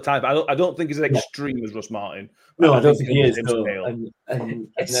similar type. I don't think he's as extreme as Russ Martin. No, I don't think he is.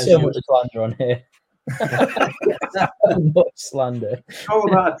 There's so much slander on here. So much slander. It's all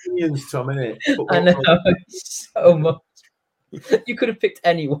about opinions, Tom, isn't it? I know, so much. You could have picked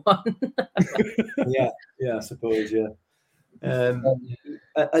anyone. yeah, I suppose, yeah.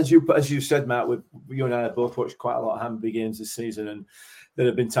 As you said, Matt, you and I have both watched quite a lot of Hammarby games this season, and there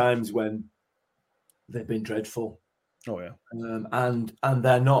have been times when they've been dreadful. Oh yeah, and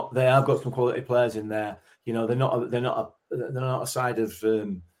they're not. They have got some quality players in there. You know, they're not a side of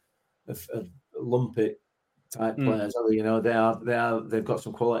lumpy type players. You know, they've got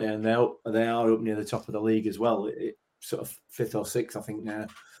some quality, and they are up near the top of the league as well. Sort of 5th or 6th, I think now.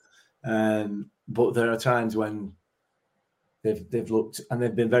 But there are times when they've looked and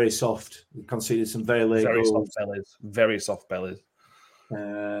they've been very soft. They've conceded some very late goals. Very soft bellies.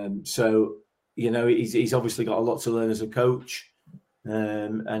 So you know, he's obviously got a lot to learn as a coach,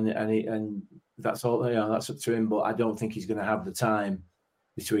 and that's all. You know, that's up to him. But I don't think he's going to have the time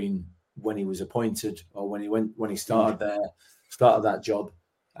between when he was appointed or when he started that job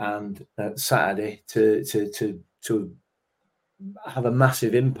and Saturday to have a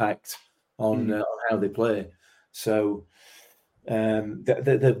massive impact on how they play. So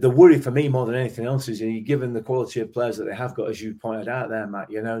the worry for me more than anything else is, you know, given the quality of players that they have got, as you pointed out there,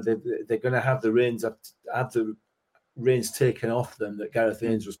 Matt, you know, they're going to have the reins taken off them that Gareth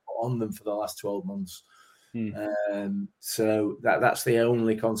Ains was put on them for the last 12 months. So that's the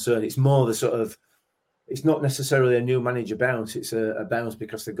only concern. It's more the sort of, it's not necessarily a new manager bounce. It's a bounce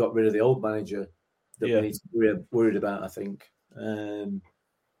because they got rid of the old manager that we need to be worried about, I think.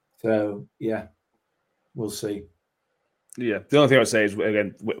 So yeah, we'll see. Yeah, the only thing I would say is,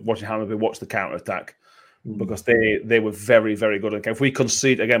 again, watching Hammarby, watch the counter attack because they were very, very good. If we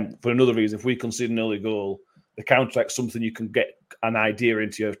concede, again, for another reason, if we concede an early goal, the counter attack is something you can get an idea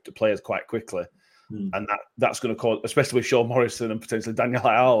into your players quite quickly, and that's going to cause, especially with Sean Morrison and potentially Daniel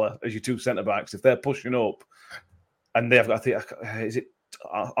Ayala as your two centre backs, if they're pushing up, and they have, I think, is it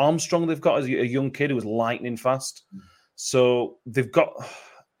Armstrong they've got as a young kid who was lightning fast. So they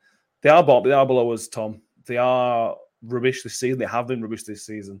are below us, Tom. They are rubbish this season. They have been rubbish this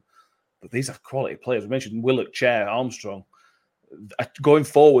season. But these are quality players. We mentioned Willock, Chair, Armstrong. Going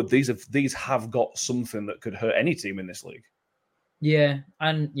forward, these have got something that could hurt any team in this league. Yeah,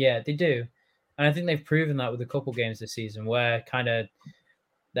 they do. And I think they've proven that with a couple games this season where kind of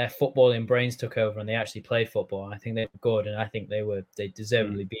their footballing brains took over and they actually played football. I think they were good, and I think they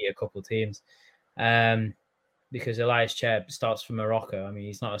deservedly beat a couple of teams. Because Elias Chair starts from Morocco. I mean,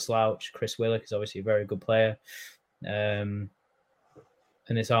 he's not a slouch. Chris Willock is obviously a very good player. And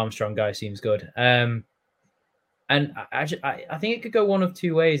this Armstrong guy seems good. And I think it could go one of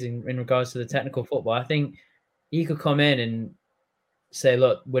two ways in regards to the technical football. I think he could come in and say,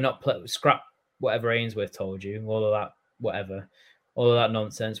 look, we're not scrap whatever Ainsworth told you, all of that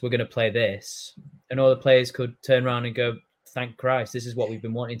nonsense. We're going to play this. And all the players could turn around and go, thank Christ, this is what we've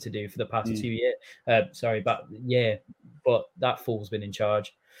been wanting to do for the past 2 years. But that fool's been in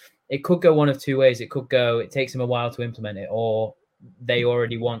charge. It could go one of two ways. It could go, it takes them a while to implement it, or they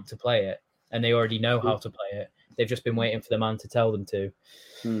already want to play it and they already know how to play it. They've just been waiting for the man to tell them to.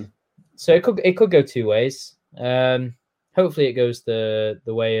 So it could go two ways. Hopefully it goes the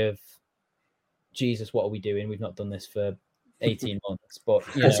way of, Jesus, what are we doing? We've not done this for 18 months, but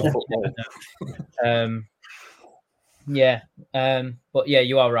you know, but yeah,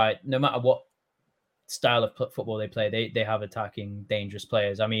 you are right. No matter what style of football they play, they have attacking, dangerous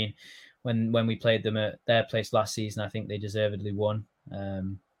players. I mean, when we played them at their place last season, I think they deservedly won,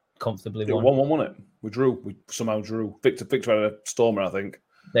 comfortably won. 1-1, wasn't it? We drew. We somehow drew. Victor had a stormer, I think.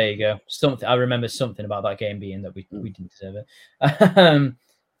 There you go. Something I remember something about that game being that we didn't deserve it.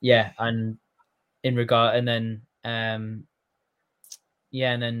 And in regard, and then and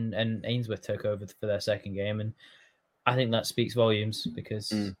Ainsworth took over for their second game, and I think that speaks volumes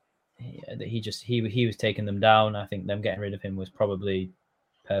because he was taking them down. I think them getting rid of him was probably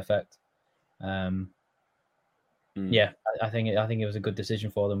perfect. I think it was a good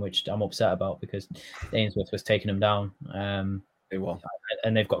decision for them, which I'm upset about because Ainsworth was taking them down.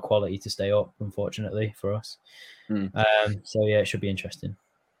 And they've got quality to stay up, unfortunately for us. So yeah, it should be interesting.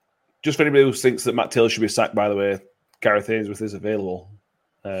 Just for anybody who thinks that Matt Taylor should be sacked, by the way, Gareth Ainsworth is available.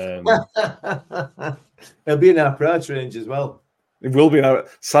 He'll be in our price range as well. It will be.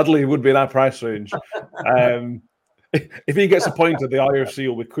 Sadly, it would be in our price range. If he gets appointed, the IFC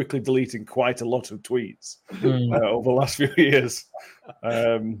will be quickly deleting quite a lot of tweets over the last few years.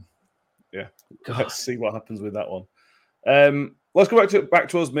 Let's see what happens with that one. Let's go back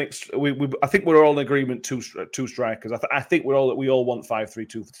to us mixed. I think we're all in agreement. Two strikers. I think we all want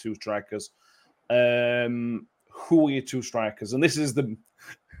 5-3-2 for two strikers. Who are your two strikers? And this is the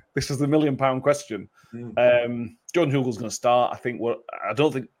 £1 million question. Jordan Hugel's going to start. I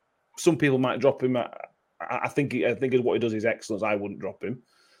don't think some people might drop him. I think what he does is excellent. I wouldn't drop him.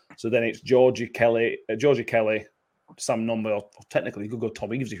 So then it's Georgie Kelly, Sam Nombe, or technically you could go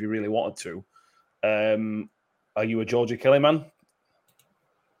Tom Eaves if you really wanted to. Are you a Georgie Kelly man?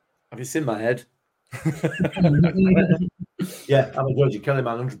 Have you seen my head? Yeah, I'm a Georgie Kelly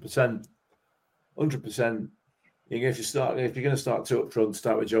man, 100%. 100%. If you're going to start two up front,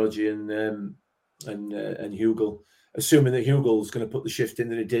 start with Georgie and Hugill, assuming that Hugel's going to put the shift in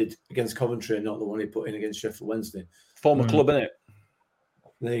that he did against Coventry and not the one he put in against Sheffield Wednesday. Former club, innit?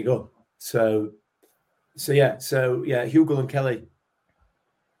 There you go. So Hugill and Kelly,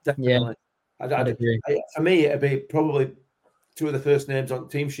 definitely. Yeah, I'd agree. For me, it'd be probably two of the first names on the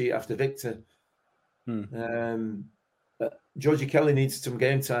team sheet after Victor. Georgie Kelly needs some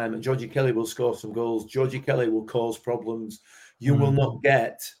game time, and Georgie Kelly will score some goals. Georgie Kelly will cause problems. You will not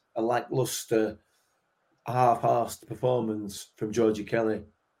get a lackluster, half-assed performance from Georgie Kelly.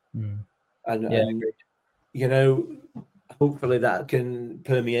 And you know, hopefully that can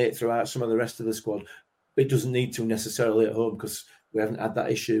permeate throughout some of the rest of the squad. It doesn't need to necessarily at home because we haven't had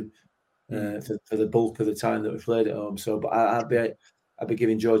that issue for the bulk of the time that we played at home. So, but I'd be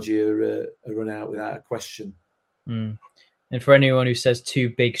giving Georgie a run out without a question. And for anyone who says two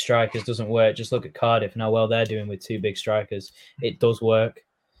big strikers doesn't work, just look at Cardiff and how well they're doing with two big strikers. It does work.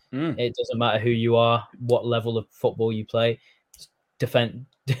 It doesn't matter who you are, what level of football you play.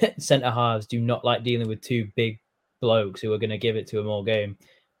 Centre halves do not like dealing with two big blokes who are going to give it to them all game.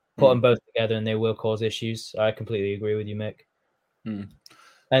 Put them both together and they will cause issues. I completely agree with you, Mick. And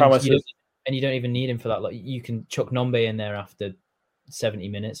you don't even need him for that. Like, you can chuck Nombe in there after 70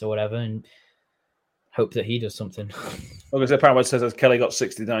 minutes or whatever and hope that he does something. Well, because Paramount says that Kelly got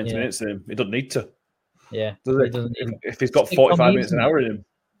 60, 90 minutes in him. He doesn't need to. Yeah. If he's got 45 minutes an hour in him,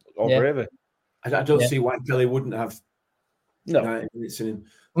 or whatever. I don't see why Kelly wouldn't have 90 minutes in him.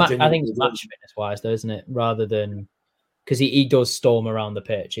 I think it's match fitness wise, though, isn't it? Rather than because he does storm around the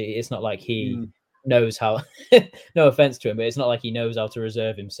pitch. It's not like he knows how. No offense to him, but it's not like he knows how to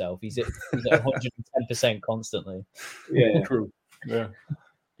reserve himself. He's at 110% constantly. Yeah, true. Yeah.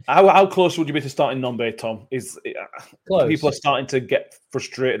 How close would you be to starting Nombe, Tom? People are starting to get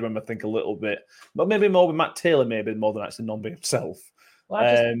frustrated when I think a little bit, but maybe more with Matt Taylor, maybe more than actually Nombe himself. Well, what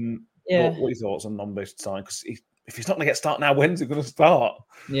are your thoughts on Nombe starting? Because if he's not going to get started now, when's he going to start?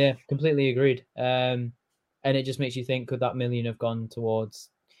 Yeah, completely agreed. And it just makes you think, could that million have gone towards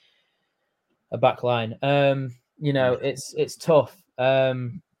a back line? It's tough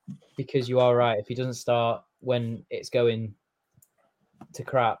because you are right. If he doesn't start when it's going to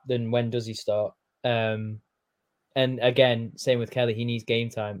crap, then when does he start? And again, same with Kelly. He needs game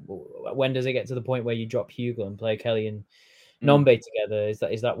time. When does it get to the point where you drop Hugill and play Kelly and Nombe together? Is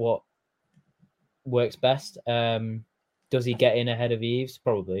that what works best? Does he get in ahead of Eves?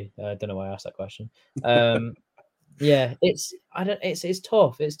 Probably. I don't know why I asked that question. It's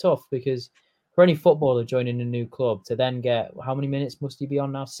tough. It's tough because for any footballer joining a new club to then get, how many minutes must he be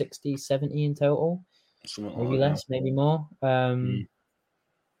on now? 60, 70 in total? Maybe less, maybe more.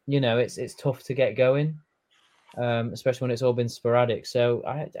 It's tough to get going, especially when it's all been sporadic. So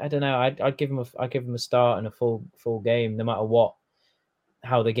I don't know. I'd give him a start and a full game, no matter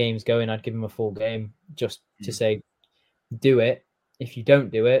how the game's going. I'd give him a full game just to say, do it. If you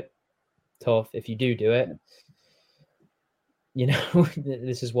don't do it, tough. If you do it,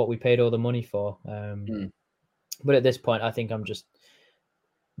 this is what we paid all the money for. But at this point, I think I'm just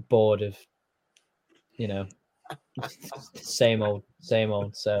bored of, same old.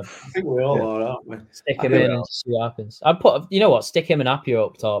 So I think we all are, aren't we? Stick him in and see what happens. I'd put, stick him and Appiah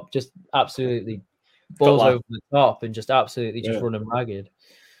up top. Just absolutely balls over the top and just absolutely just run him ragged.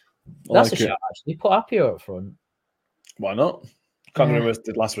 That's a shot, actually. Put Appiah up front. Why not? Can't remember what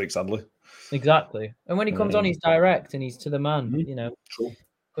did last week, sadly. Exactly. And when he comes on, he's direct and he's to the man. True.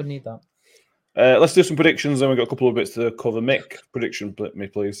 Could need that. Let's do some predictions. Then we've got a couple of bits to cover. Mick, prediction, me,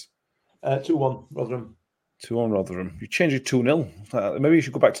 please. 2-1, Rotherham. 2-1 Rotherham. You changed it 2-0. Maybe you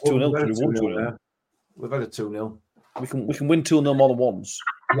should go back to 2-0. We've had a 2-0. We can win 2-0 more than once.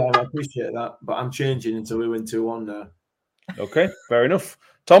 Yeah, I appreciate that, but I'm changing until we win 2-1 now. Okay, fair enough.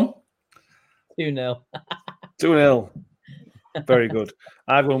 Tom? 2-0. 2-0. Very good.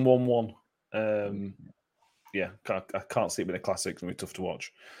 I've won 1-1. I can't see it being a classic. It's going to be tough to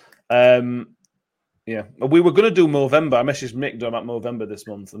watch. Yeah, we were going to do Movember. I messaged Mick about Movember this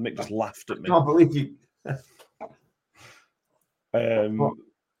month, and Mick just laughed at me. I can't believe you.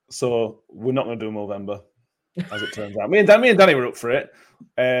 So we're not going to do Movember, as it turns out. Me and Danny were up for it,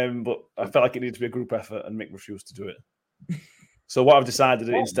 but I felt like it needed to be a group effort, and Mick refused to do it. So what I've decided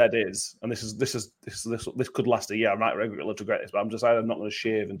instead is, and this could last a year. I might regret this, but I'm decided I'm not going to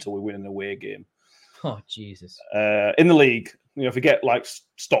shave until we win an away game. Oh Jesus! In the league, if you get like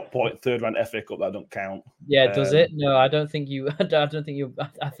Stockport third round FA Cup, that don't count. Yeah, does it? No, I don't think you. I don't think you.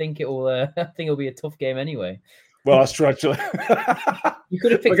 I think it will. I think it'll be a tough game anyway. Well, that's true, actually. You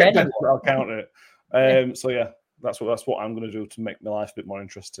could have picked anyone. I'll count it. So, yeah, that's what I'm going to do to make my life a bit more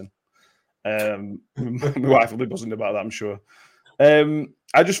interesting. My wife will be buzzing about that, I'm sure.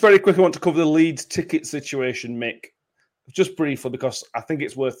 I just very quickly want to cover the Leeds ticket situation, Mick, just briefly, because I think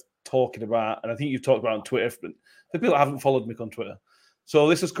it's worth talking about, and I think you've talked about it on Twitter, but the people that haven't followed Mick on Twitter. So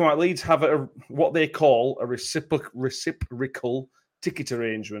this has come out. Leeds have what they call a reciprocal ticket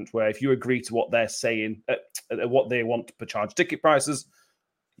arrangement, where if you agree to what they're saying, what they want per charge ticket prices,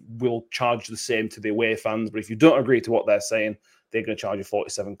 we'll charge the same to the away fans. But if you don't agree to what they're saying, they're going to charge you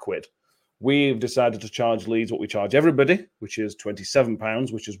 £47. We've decided to charge Leeds what we charge everybody, which is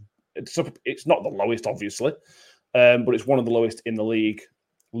 £27, which is it's not the lowest, obviously, but it's one of the lowest in the league.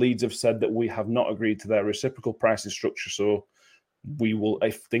 Leeds have said that we have not agreed to their reciprocal pricing structure, so we will,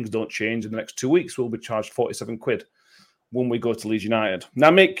 if things don't change in the next 2 weeks, we'll be charged £47 when we go to Leeds United. Now,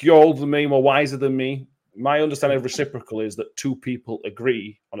 Mick, you're older than me, more wiser than me. My understanding of reciprocal is that two people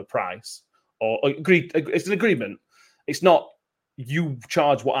agree on a price, or agree. It's an agreement. It's not you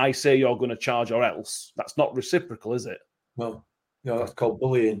charge what I say you're going to charge, or else. That's not reciprocal, is it? No, that's called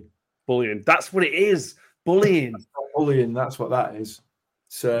bullying. Bullying. That's what it is. Bullying. Bullying. That's what that is.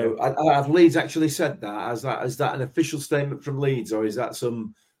 So, have Leeds actually said that? Is that an official statement from Leeds, or is that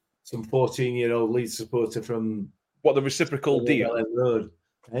some 14-year-old Leeds supporter from what, the reciprocal deal? Road,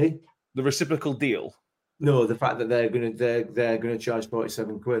 eh? The reciprocal deal. No, the fact that they're going to charge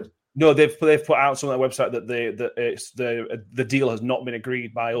 £47. No, they've put out something on their website that the deal has not been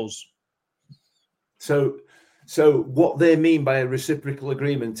agreed by us. So what they mean by a reciprocal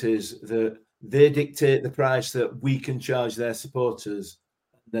agreement is that they dictate the price that we can charge their supporters,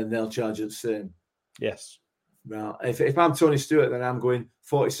 then they'll charge us the same. Yes. Now, if I'm Tony Stewart, then I'm going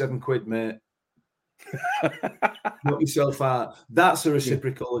 £47, mate. Knock yourself out. That's a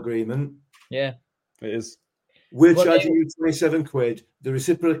reciprocal agreement. Yeah, it is. We're charging you £27. The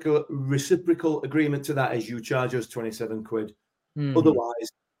reciprocal agreement to that is you charge us £27. Otherwise,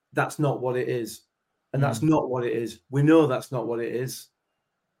 that's not what it is. And that's not what it is. We know that's not what it is.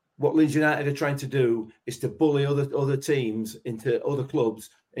 What Leeds United are trying to do is to bully other teams, into other clubs,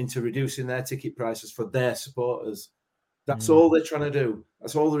 into reducing their ticket prices for their supporters. That's all they're trying to do.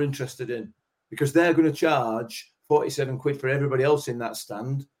 That's all they're interested in. Because they're going to charge £47 for everybody else in that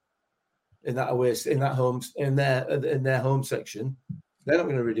stand, in that away, in their home section. They're not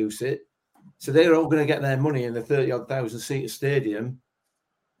going to reduce it. So they're all going to get their money in the 30-odd thousand seater stadium.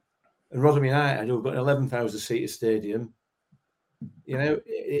 And Rotherham United, who've got an 11,000 seater stadium, you know,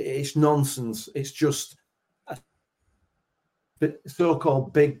 it's nonsense. It's just a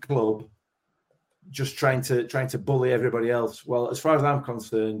so-called big club just trying to bully everybody else. Well, as far as I'm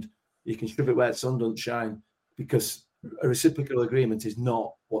concerned, you can shove it where the sun don't shine, because a reciprocal agreement is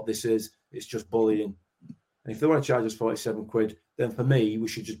not what this is. It's just bullying. And if they want to charge us £47, then for me, we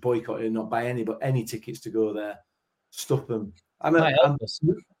should just boycott it and not buy any tickets to go there. Stuff them.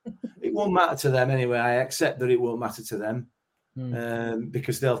 It won't matter to them anyway. I accept that it won't matter to them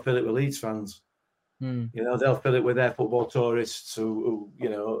because they'll fill it with Leeds fans. You know, they'll fill it with their football tourists who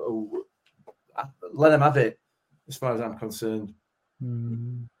let them have it, as far as I'm concerned.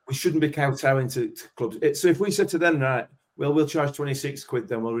 We shouldn't be kowtowing to clubs. So if we said to them, right, well, we'll charge £26,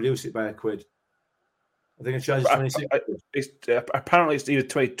 then we'll reduce it by £1. I think I charge £26. Apparently, it's either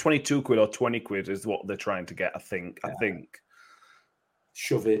 £22 or £20 is what they're trying to get. I think.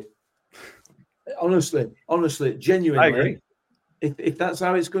 Shove it. Honestly, genuinely. I agree. If that's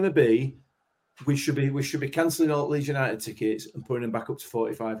how it's going to be, we should be cancelling all Leeds United tickets and putting them back up to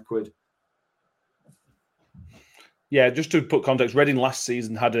 £45. Yeah, just to put context, Reading last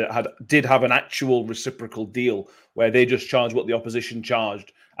season did have an actual reciprocal deal where they just charged what the opposition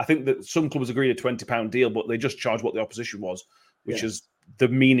charged. I think that some clubs agreed a £20 deal, but they just charged what the opposition was, which is the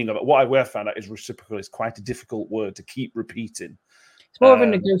meaning of it. What I found out is reciprocal is quite a difficult word to keep repeating. It's more of a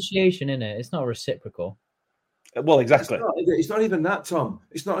negotiation, isn't it? It's not reciprocal. Well, exactly. It's not even that, Tom.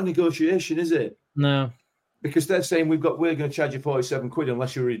 It's not a negotiation, is it? No. Because they're saying we're going to charge you £47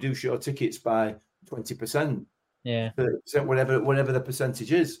 unless you reduce your tickets by 20%. Yeah. 30%, whatever the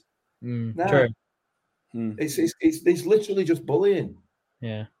percentage is. True. It's literally just bullying.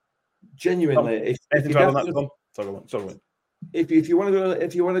 Yeah. Genuinely. If you want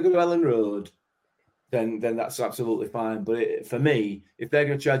to go to Ellen Road, then that's absolutely fine. But for me, if they're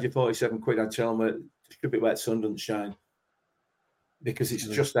going to charge you £47, I'd tell them to strip it where the sun doesn't shine, because it's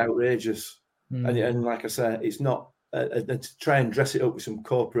just outrageous. And like I said, it's not to try and dress it up with some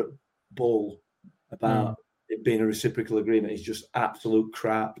corporate bull about it being a reciprocal agreement is just absolute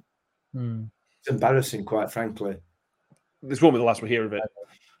crap. It's embarrassing, quite frankly. This won't be the last we hear of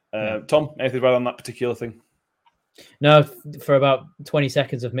it. Tom, anything about on that particular thing? No, for about 20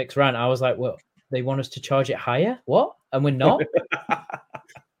 seconds of Mick's rant, I was like, well, they want us to charge it higher? What? And we're not?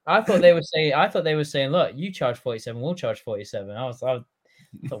 I thought they were saying, look, you charge 47, we'll charge 47. I thought,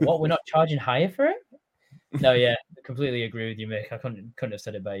 what? We're not charging higher for it? No, yeah, I completely agree with you, Mick. I couldn't have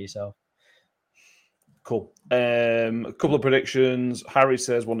said it better yourself. Cool. A couple of predictions. Harry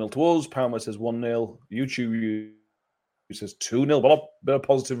says 1-0 to us. Palmer says 1-0. YouTube says 2-0. But a bit of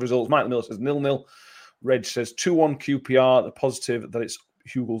positive results. Mike Miller says 0-0. Reg says 2-1 QPR. The positive that it's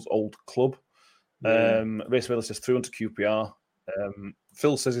Hugo's old club. Race Miller says 3-1 to QPR.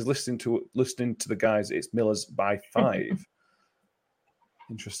 Phil says he's listening to the guys. It's Millers by 5.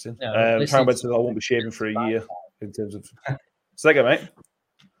 Interesting. Power says I won't be shaving for a year in terms of. Say again, mate.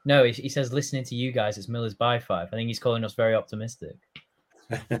 No, he says listening to you guys, it's Millers by 5. I think he's calling us very optimistic.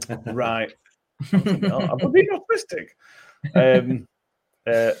 Right. I'm not being optimistic. Mark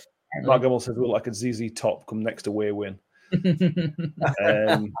Gummel says we look like a ZZ Top come next away win.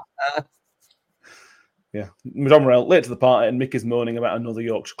 Yeah. John Morrell, late to the party, and Mick is moaning about another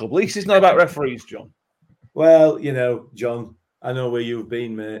Yorkshire club. At least it's not about referees, John. Well, John, I know where you've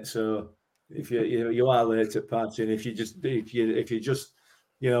been, mate. So if you are late at partying, if you're just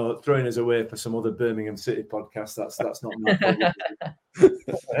throwing us away for some other Birmingham City podcast, that's not my problem.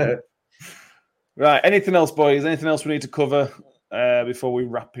 Right. Anything else, boys? Anything else we need to cover before we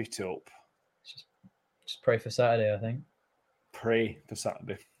wrap it up? Just pray for Saturday, I think. Pray for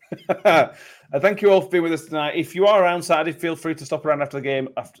Saturday. Thank you all for being with us tonight. If you are around Saturday, feel free to stop around after the game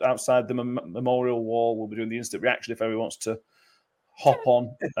outside the memorial wall. We'll be doing the instant reaction if everyone wants to hop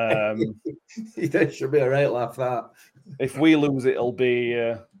on. That should be a right laugh, that. If we lose it, it'll be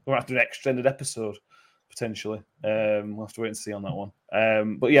we'll have to do an extended episode potentially. We'll have to wait and see on that one.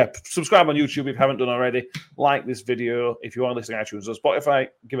 But yeah, subscribe on YouTube if you haven't done already. Like this video if you are listening on iTunes or Spotify.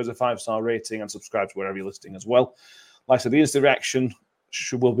 Give us a 5-star rating and subscribe to wherever you're listening as well. Like I said, the instant reaction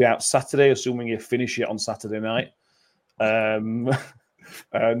will be out Saturday, assuming you finish it on Saturday night. And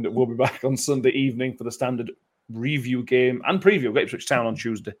we'll be back on Sunday evening for the standard review game and preview of Ipswich Town on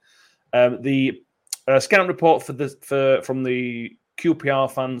Tuesday. The scout report from the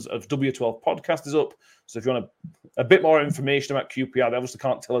QPR fans of W12 podcast is up. So if you want a bit more information about QPR, they obviously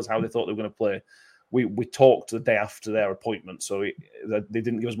can't tell us how they thought they were going to play. We talked the day after their appointment, so they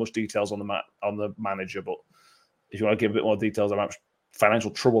didn't give us much details on the manager. But if you want to give a bit more details about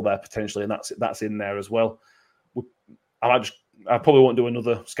financial trouble there potentially, and that's in there as well. I probably won't do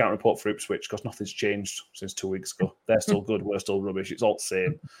another scout report for Ipswich because nothing's changed since 2 weeks ago. They're still good, we're still rubbish. It's all the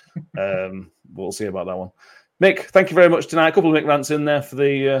same. We'll see about that one. Mick, thank you very much tonight. A couple of Mick rants in there for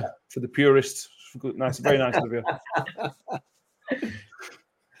the purists. Nice, very nice of you.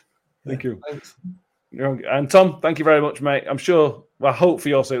 Thank you. Thanks. And Tom, thank you very much, mate. I hope for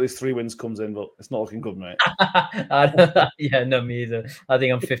your sake at least 3 wins comes in, but it's not looking good, mate. Yeah, no, me either. I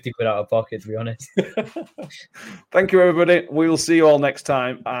think I'm 50 quid out of pocket, to be honest. Thank you, everybody. We'll see you all next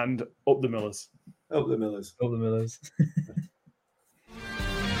time, and up the Millers. Up the Millers. Up the Millers.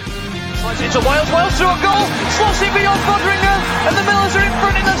 It's a Wales through a goal, slots it beyond Fodringer, and the Millers are in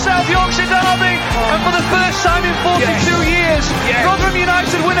front in the South Yorkshire derby. And for the first time in 42 years, Rotherham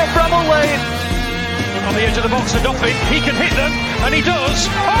United win at Bramall Lane. On the edge of the box for Doffin, he can hit them, and he does.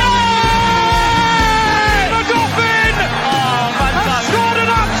 Doffin has scored an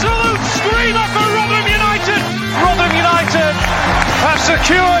absolute screamer for Rotherham United. Rotherham United have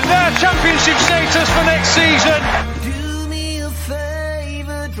secured their championship status for next season. Do me a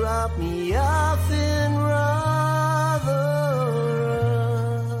favour, drop me off in Rotherham.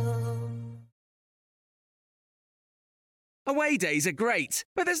 Away days are great,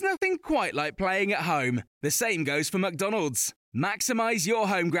 but there's nothing quite like playing at home. The same goes for McDonald's. Maximise your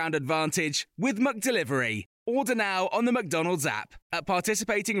home ground advantage with McDelivery. Order now on the McDonald's app. At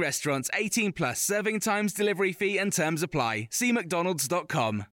participating restaurants, 18 plus serving times, delivery fee and terms apply. See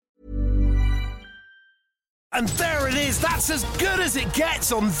mcdonalds.com. And there it is, that's as good as it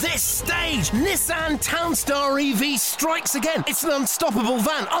gets on this stage. Nissan Townstar EV strikes again. It's an unstoppable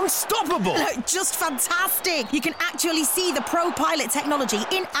van, unstoppable. Just fantastic. You can actually see the Pro Pilot technology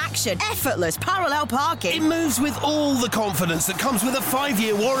in action. Effortless parallel parking. It moves with all the confidence that comes with a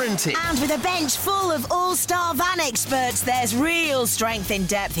 5-year warranty. And with a bench full of all-star van experts, there's real strength in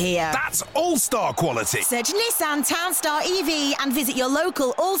depth here. That's all-star quality. Search Nissan Townstar EV and visit your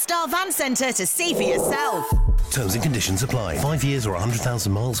local all-star van centre to see for yourself. Terms and conditions apply. 5 years or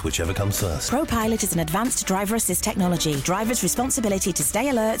 100,000 miles, whichever comes first. Pro Pilot is an advanced driver assist technology. Driver's responsibility to stay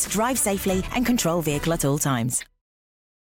alert, drive safely, and control vehicle at all times.